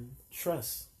know, and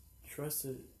trust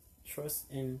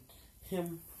in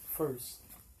him first.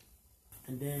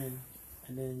 And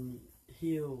then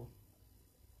he'll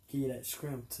give you that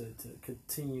strength to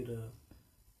continue to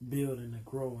build and to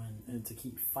grow and to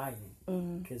keep fighting,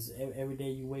 because every day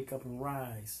you wake up and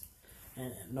rise,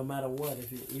 and no matter what,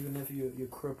 even if you're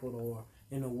crippled or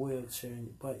in a wheelchair,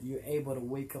 but you're able to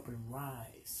wake up and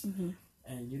rise,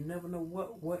 and you never know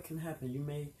what can happen. You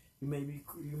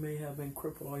may have been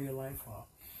crippled all your life or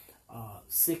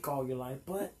sick all your life,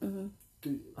 but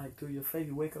through your faith,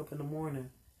 you wake up in the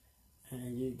morning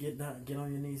and you get on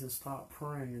your knees and start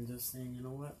praying and just saying, you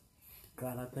know what,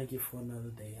 God, I thank you for another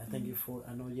day. I thank you for,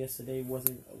 I know yesterday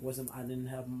I didn't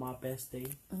have my best day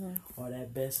or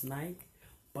that best night,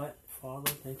 but Father,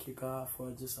 thank you, God,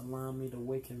 for just allowing me to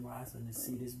wake and rise and to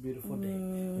see this beautiful day.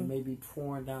 It may be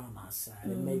pouring down outside.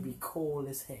 It may be cold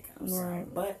as heck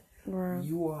outside, but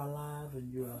you are alive,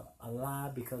 and you are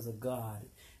alive because of God.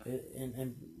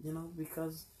 And you know,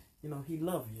 because, you know, he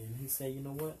loved you, and he said, you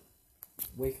know what,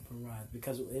 wake up and rise,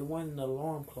 because it wasn't an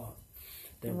alarm clock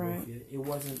that woke you. It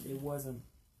wasn't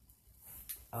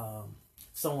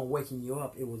someone waking you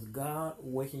up. It was God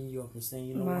waking you up and saying,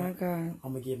 you know what, God,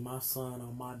 I'm going to give my son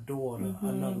or my daughter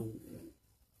another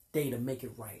day to make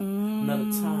it right. Another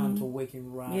time to wake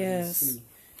and rise and see,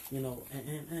 you know,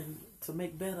 and to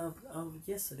make better of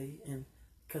yesterday. And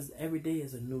because every day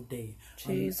is a new day.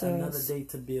 Jesus. Another day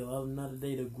to build, another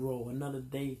day to grow, another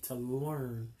day to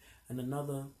learn, and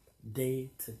another day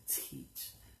to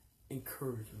teach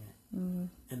encouragement.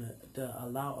 And to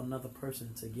allow another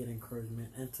person to get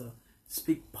encouragement and to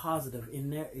speak positive in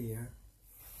their ear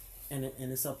And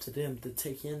it's up to them to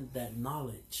take in that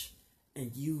knowledge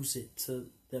and use it to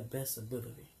their best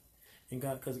ability. And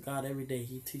God, because God every day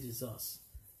He teaches us,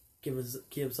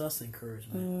 gives us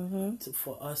encouragement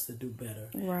for us to do better,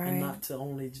 and not to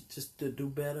only just to do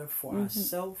better for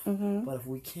ourselves, but if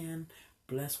we can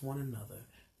bless one another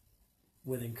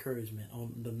with encouragement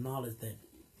on the knowledge that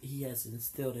He has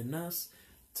instilled in us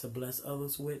to bless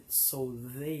others with, so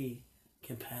they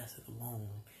can pass it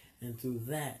along, and through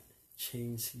that,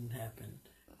 change can happen,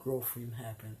 growth can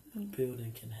happen,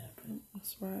 building can happen.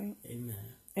 That's right. Amen.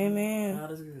 Amen.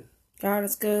 God is good. God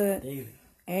is good. Daily.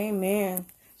 Amen.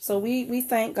 So we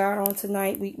thank God on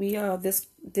tonight. We this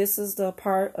is the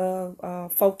part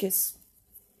of focus.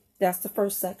 That's the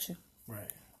first section. Right.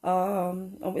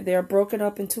 They're broken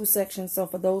up in two sections. So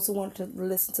for those who want to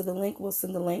listen to the link, we'll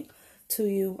send the link to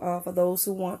you. For those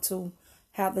who want to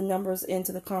have the numbers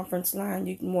into the conference line,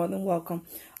 you're more than welcome.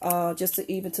 Just to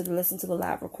listen to the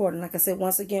live recording. Like I said,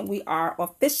 once again, we are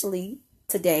officially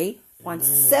today on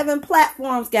 7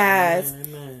 platforms, guys.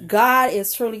 Amen. God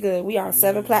is truly good. We are on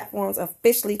 7 platforms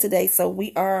officially today, so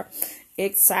we are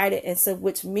excited. And so,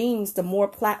 which means the more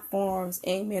platforms,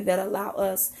 amen, that allow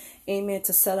us, amen,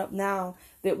 to set up now,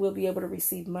 that we'll be able to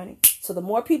receive money. So the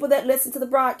more people that listen to the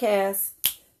broadcast,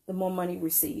 the more money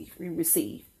we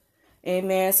receive.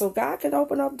 Amen. So God can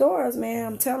open up doors, man.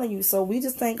 I'm telling you. So we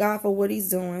just thank God for what He's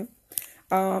doing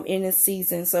in this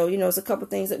season. So, it's a couple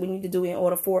things that we need to do in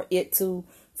order for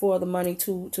the money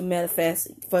to manifest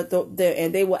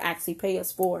and they will actually pay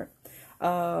us for it.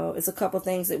 It's a couple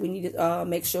things that we need to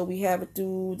make sure we have it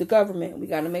through the government. We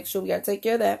got to make sure we got to take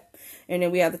care of that. And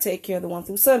then we have to take care of the one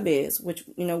through Sunbiz, which,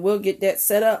 we'll get that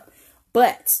set up.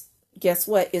 But guess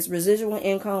what? It's residual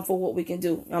income for what we can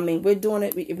do. I mean, we're doing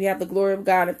it. We have the glory of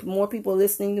God, and more people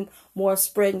listening, more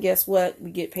spreading. Guess what?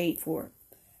 We get paid for it.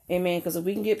 Amen. Because if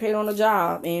we can get paid on a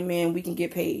job, amen, we can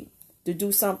get paid to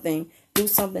do something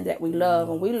that we love,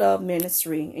 and we love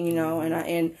ministry,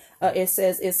 and it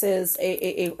says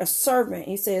a servant,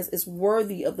 he says, is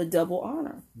worthy of the double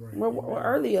honor. Right. We're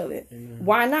worthy of it. Amen.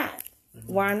 Why not? Amen.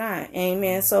 Why not?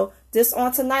 Amen. So this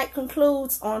on tonight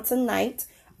concludes our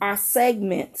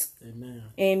segment. Amen.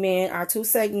 Amen. Our 2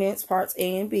 segments, parts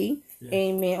A and B. Yes.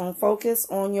 Amen. On focus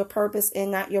on your purpose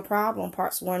and not your problem,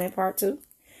 parts 1 and part 2.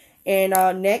 And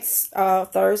next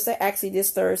Thursday, actually this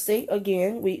Thursday,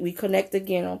 again, we connect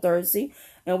again on Thursday.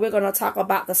 And we're going to talk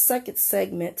about the second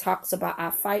segment, talks about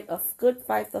our good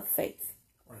fight of faith.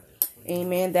 Right.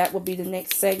 Amen. That will be the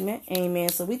next segment. Amen.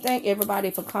 So we thank everybody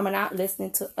for coming out,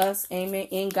 listening to us. Amen.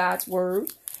 In God's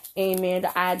Word. Amen. The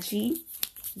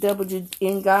IGW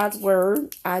in God's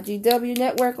Word. IGW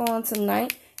Network on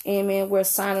tonight. Amen. We're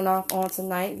signing off on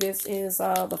tonight. This is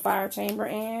the Fire Chamber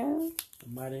and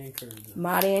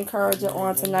Mighty Encourager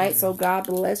on tonight. Amen. So God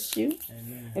bless you.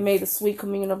 Amen. And may the sweet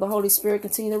communion of the Holy Spirit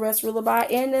continue to rest, rule,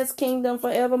 abide in this kingdom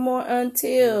forevermore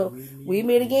until we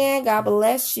meet again. God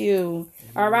bless you.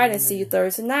 Amen. All right, and see you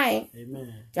Thursday night.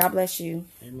 Amen. God bless you.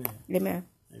 Amen. Amen.